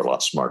people who are a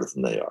lot smarter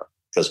than they are,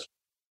 because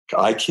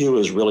IQ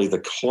is really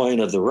the coin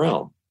of the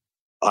realm.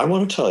 I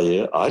want to tell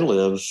you, I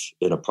live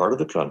in a part of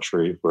the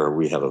country where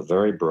we have a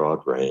very broad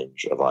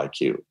range of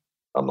IQ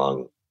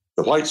among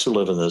the whites who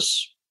live in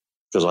this,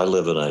 because I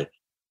live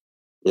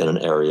in an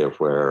area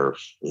where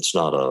it's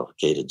not a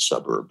gated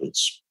suburb,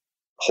 it's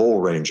a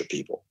whole range of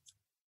people.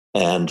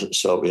 And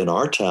so in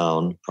our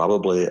town,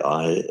 probably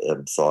I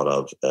am thought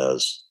of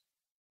as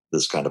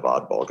this kind of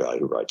oddball guy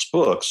who writes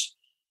books.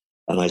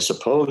 And I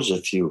suppose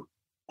if you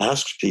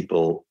asked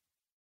people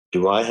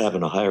Do I have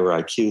a higher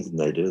IQ than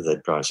they do?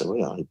 They'd probably say, well,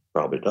 yeah, he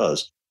probably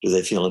does. Do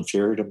they feel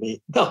inferior to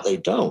me? No, they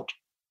don't.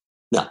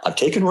 Now, I've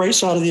taken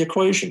race out of the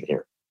equation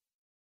here,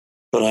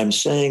 but I'm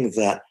saying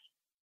that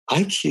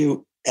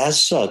IQ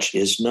as such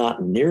is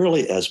not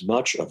nearly as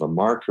much of a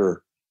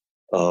marker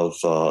of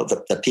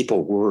that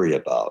people worry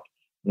about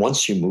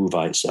once you move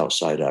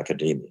outside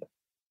academia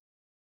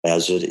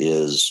as it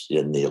is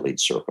in the elite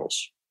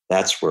circles.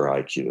 That's where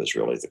IQ is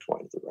really the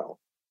coin of the realm.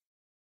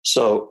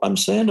 So I'm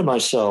saying to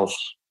myself,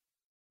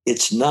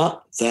 it's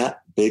not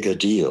that big a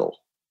deal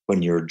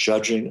when you're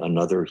judging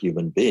another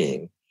human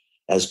being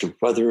as to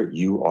whether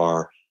you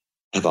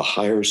have a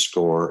higher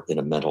score in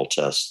a mental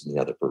test than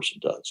the other person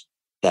does.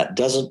 That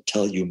doesn't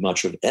tell you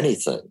much of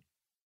anything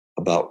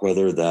about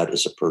whether that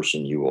is a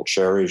person you will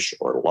cherish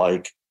or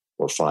like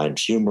or find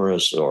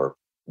humorous or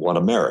want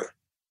to marry.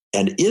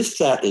 And if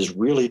that is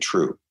really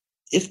true,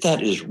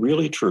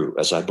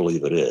 as I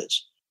believe it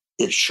is,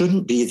 it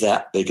shouldn't be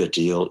that big a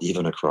deal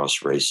even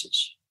across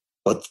races.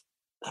 But,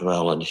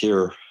 well, and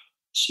here,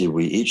 see,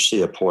 we each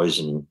see a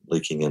poison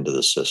leaking into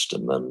the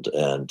system. And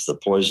the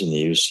poison that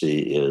you see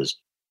is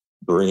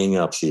bringing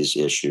up these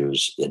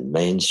issues in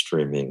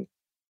mainstreaming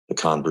the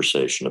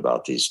conversation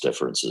about these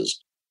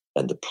differences.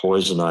 And the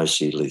poison I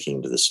see leaking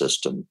into the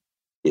system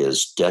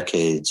is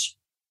decades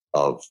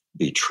of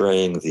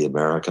betraying the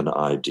American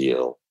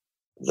ideal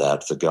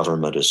that the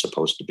government is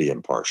supposed to be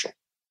impartial,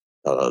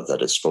 that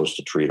it's supposed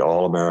to treat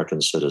all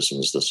American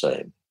citizens the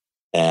same.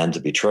 And the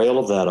betrayal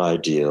of that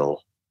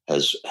ideal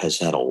has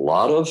had a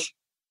lot of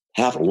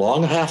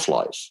long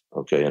half-life,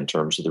 okay, in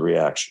terms of the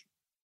reaction,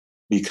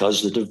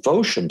 because the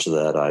devotion to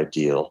that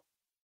ideal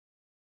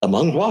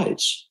among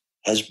whites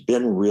has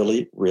been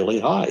really,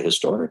 really high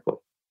historically.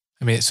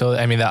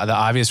 The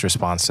obvious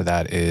response to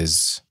that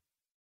is,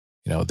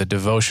 the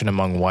devotion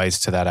among whites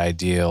to that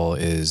ideal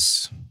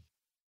is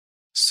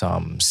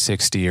some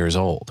 60 years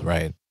old,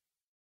 right?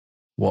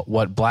 What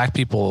many black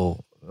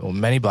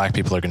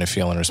people are going to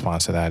feel in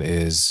response to that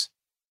is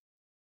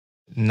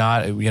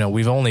not,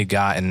 we've only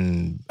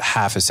gotten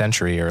half a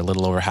century or a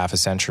little over half a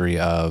century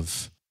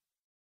of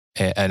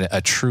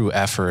a true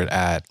effort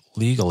at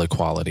legal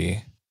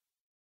equality,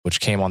 which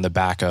came on the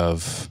back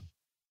of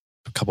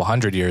a couple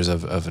hundred years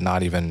of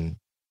not even,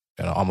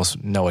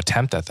 almost no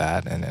attempt at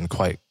that, and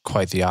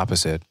quite the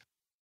opposite.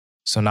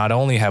 So not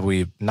only have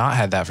we not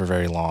had that for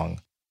very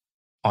long,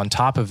 on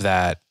top of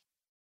that,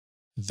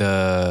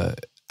 the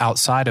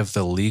outside of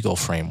the legal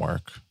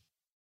framework,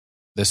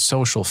 the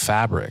social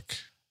fabric,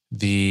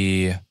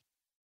 the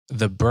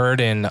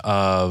burden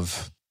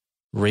of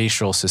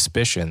racial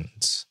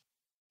suspicions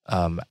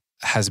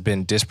has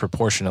been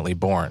disproportionately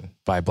borne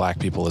by black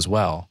people as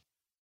well.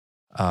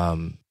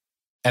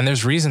 And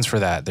there's reasons for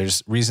that.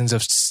 There's reasons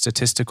of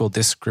statistical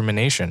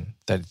discrimination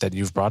that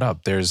you've brought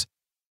up. It's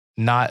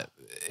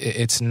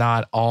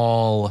not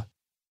all,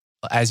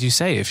 as you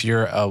say, if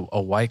you're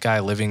a white guy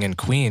living in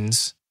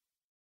Queens,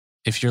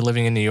 if you're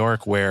living in New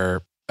York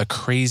where a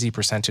crazy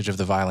percentage of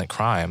the violent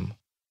crime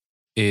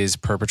is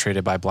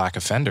perpetrated by black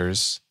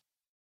offenders,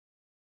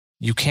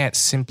 you can't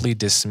simply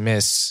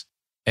dismiss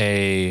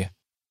a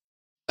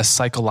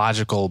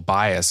psychological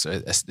bias,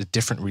 a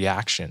different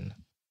reaction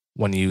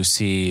when you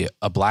see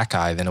a black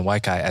guy than a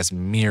white guy as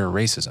mere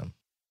racism,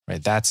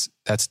 right? That's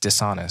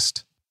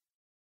dishonest.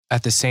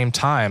 At the same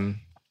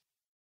time,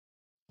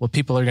 what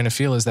people are going to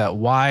feel is that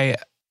why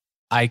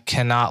I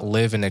cannot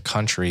live in a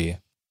country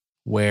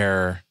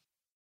where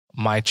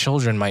my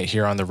children might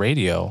hear on the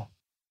radio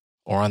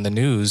or on the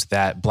news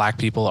that black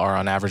people are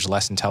on average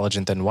less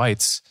intelligent than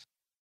whites.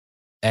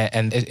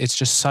 And it's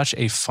just such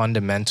a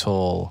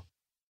fundamental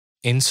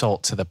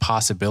insult to the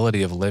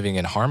possibility of living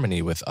in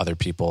harmony with other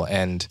people.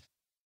 And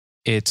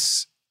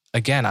it's,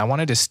 again, I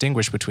want to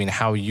distinguish between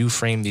how you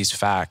frame these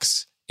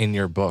facts in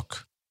your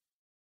book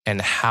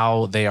and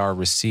how they are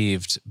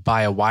received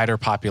by a wider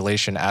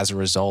population as a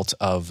result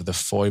of the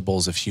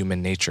foibles of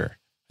human nature.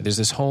 There's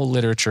this whole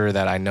literature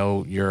that I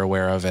know you're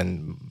aware of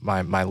and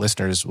my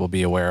listeners will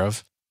be aware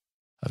of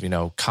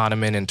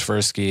Kahneman and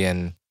Tversky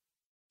and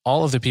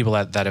all of the people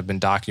that have been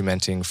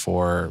documenting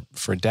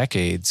for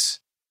decades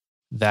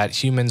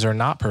that humans are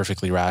not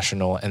perfectly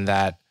rational and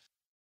that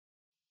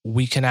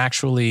we can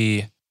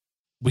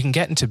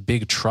get into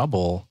big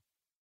trouble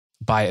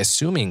by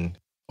assuming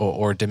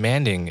or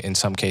demanding in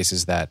some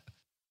cases that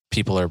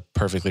people are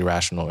perfectly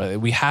rational.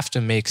 We have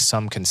to make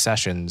some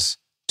concessions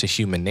to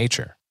human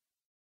nature.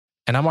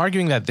 And I'm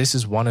arguing that this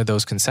is one of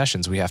those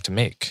concessions we have to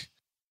make.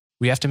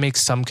 We have to make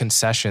some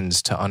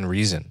concessions to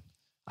unreason.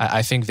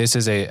 I think this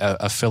is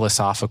a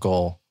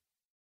philosophical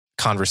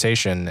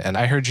conversation. And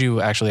I heard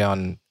you actually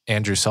on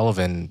Andrew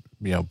Sullivan,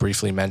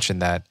 briefly mention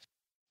that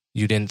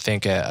you didn't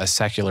think a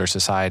secular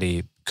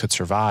society could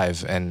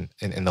survive and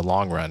in the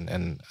long run.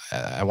 And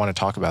I want to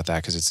talk about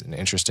that because it's an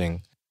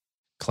interesting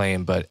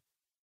claim. But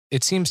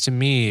it seems to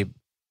me,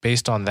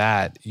 based on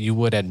that, you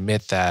would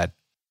admit that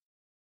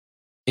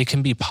it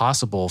can be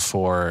possible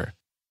for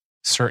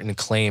certain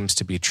claims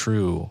to be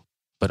true,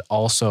 but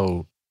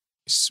also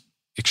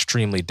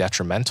extremely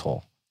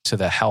detrimental to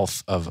the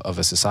health of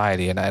a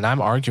society. And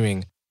I'm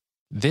arguing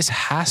This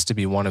has to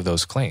be one of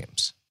those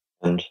claims.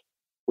 And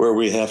where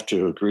we have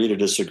to agree to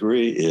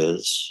disagree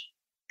is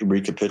to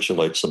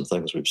recapitulate some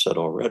things we've said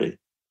already.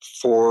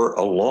 For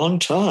a long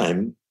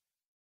time,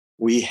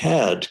 we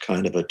had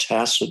kind of a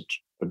tacit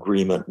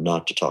agreement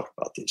not to talk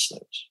about these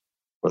things,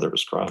 whether it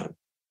was crime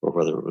or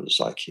whether it was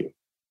IQ.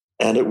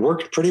 And it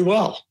worked pretty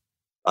well.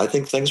 I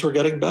think things were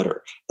getting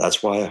better.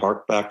 That's why I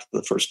hark back to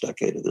the first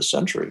decade of the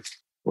century,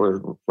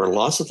 where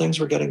lots of things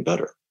were getting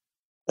better.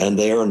 And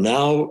they are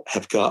now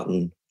have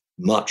gotten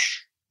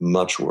much,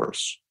 much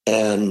worse.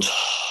 And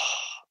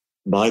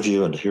my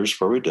view, and here's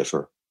where we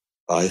differ,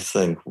 I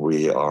think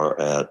we are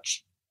at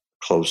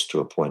close to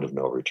a point of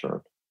no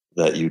return.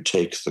 That you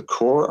take the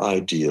core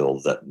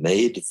ideal that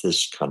made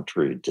this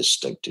country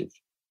distinctive,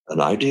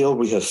 an ideal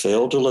we have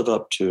failed to live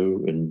up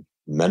to in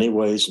many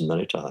ways and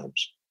many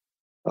times,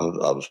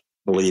 of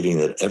believing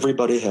that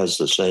everybody has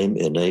the same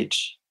innate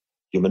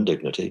human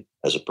dignity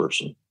as a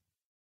person,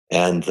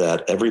 and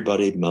that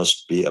everybody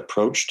must be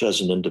approached as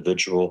an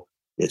individual.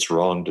 It's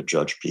wrong to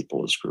judge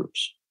people as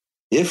groups.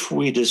 If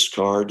we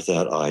discard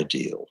that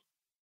ideal,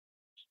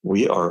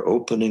 we are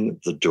opening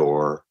the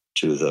door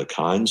to the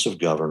kinds of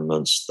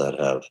governments that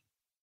have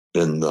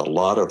been the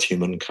lot of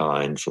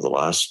humankind for the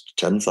last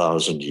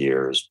 10,000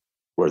 years,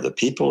 where the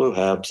people who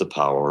have the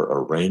power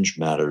arrange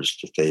matters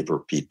to favor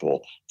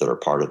people that are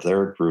part of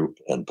their group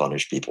and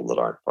punish people that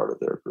aren't part of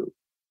their group.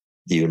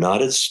 The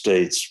United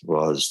States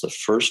was the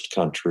first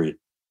country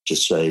to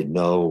say,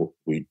 no,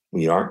 we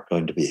aren't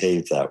going to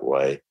behave that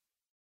way.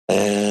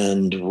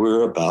 And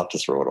we're about to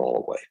throw it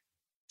all away.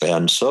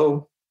 And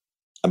so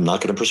I'm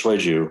not going to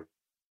persuade you.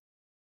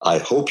 I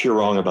hope you're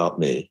wrong about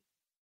me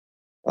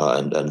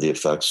and the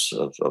effects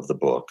of the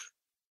book.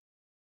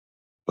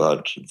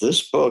 But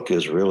this book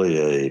is really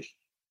a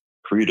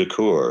cri de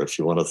coeur, if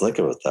you want to think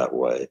of it that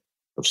way,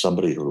 of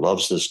somebody who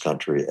loves this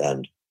country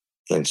and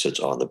thinks it's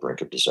on the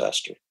brink of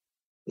disaster.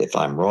 If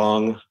I'm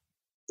wrong,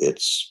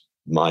 it's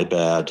my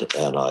bad,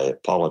 and I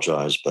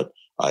apologize, but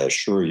I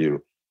assure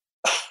you,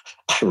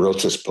 I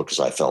wrote this book because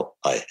I felt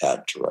I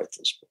had to write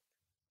this book.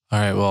 All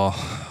right. Well,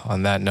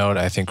 on that note,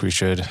 I think we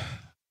should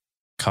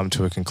come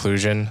to a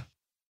conclusion.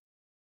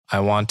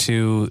 I want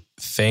to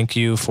thank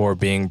you for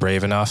being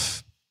brave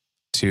enough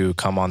to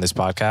come on this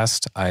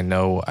podcast. I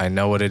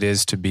know what it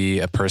is to be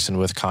a person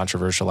with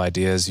controversial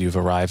ideas you've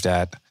arrived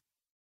at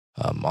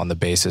on the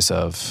basis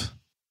of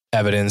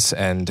evidence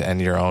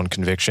and your own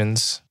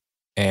convictions.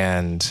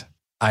 And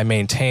I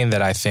maintain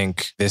that I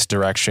think this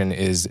direction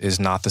is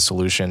not the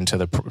solution to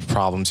the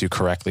problems you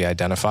correctly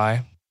identify.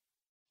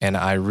 And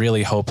I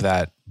really hope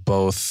that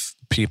both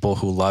people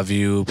who love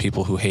you,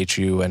 people who hate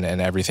you, and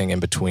everything in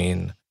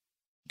between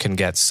can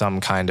get some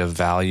kind of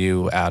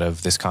value out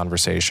of this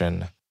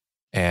conversation.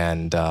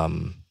 And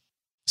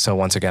so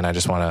once again, I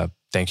just want to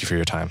thank you for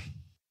your time.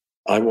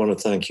 I want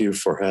to thank you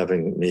for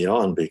having me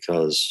on,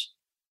 because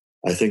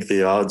I think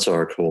the odds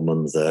are,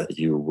 Coleman, that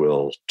you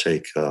will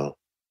take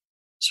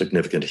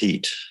significant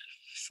heat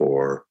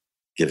for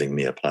giving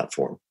me a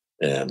platform.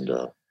 And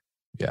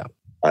yeah,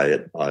 I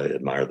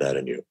admire that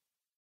in you.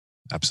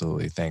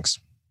 Absolutely. Thanks.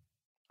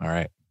 All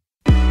right.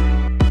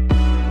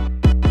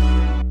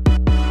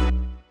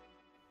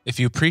 If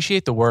you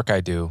appreciate the work I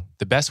do,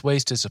 the best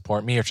ways to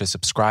support me are to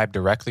subscribe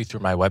directly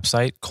through my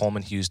website,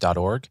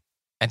 colemanhughes.org,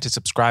 and to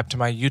subscribe to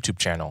my YouTube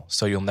channel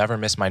so you'll never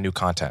miss my new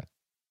content.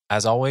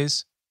 As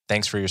always,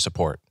 thanks for your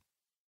support.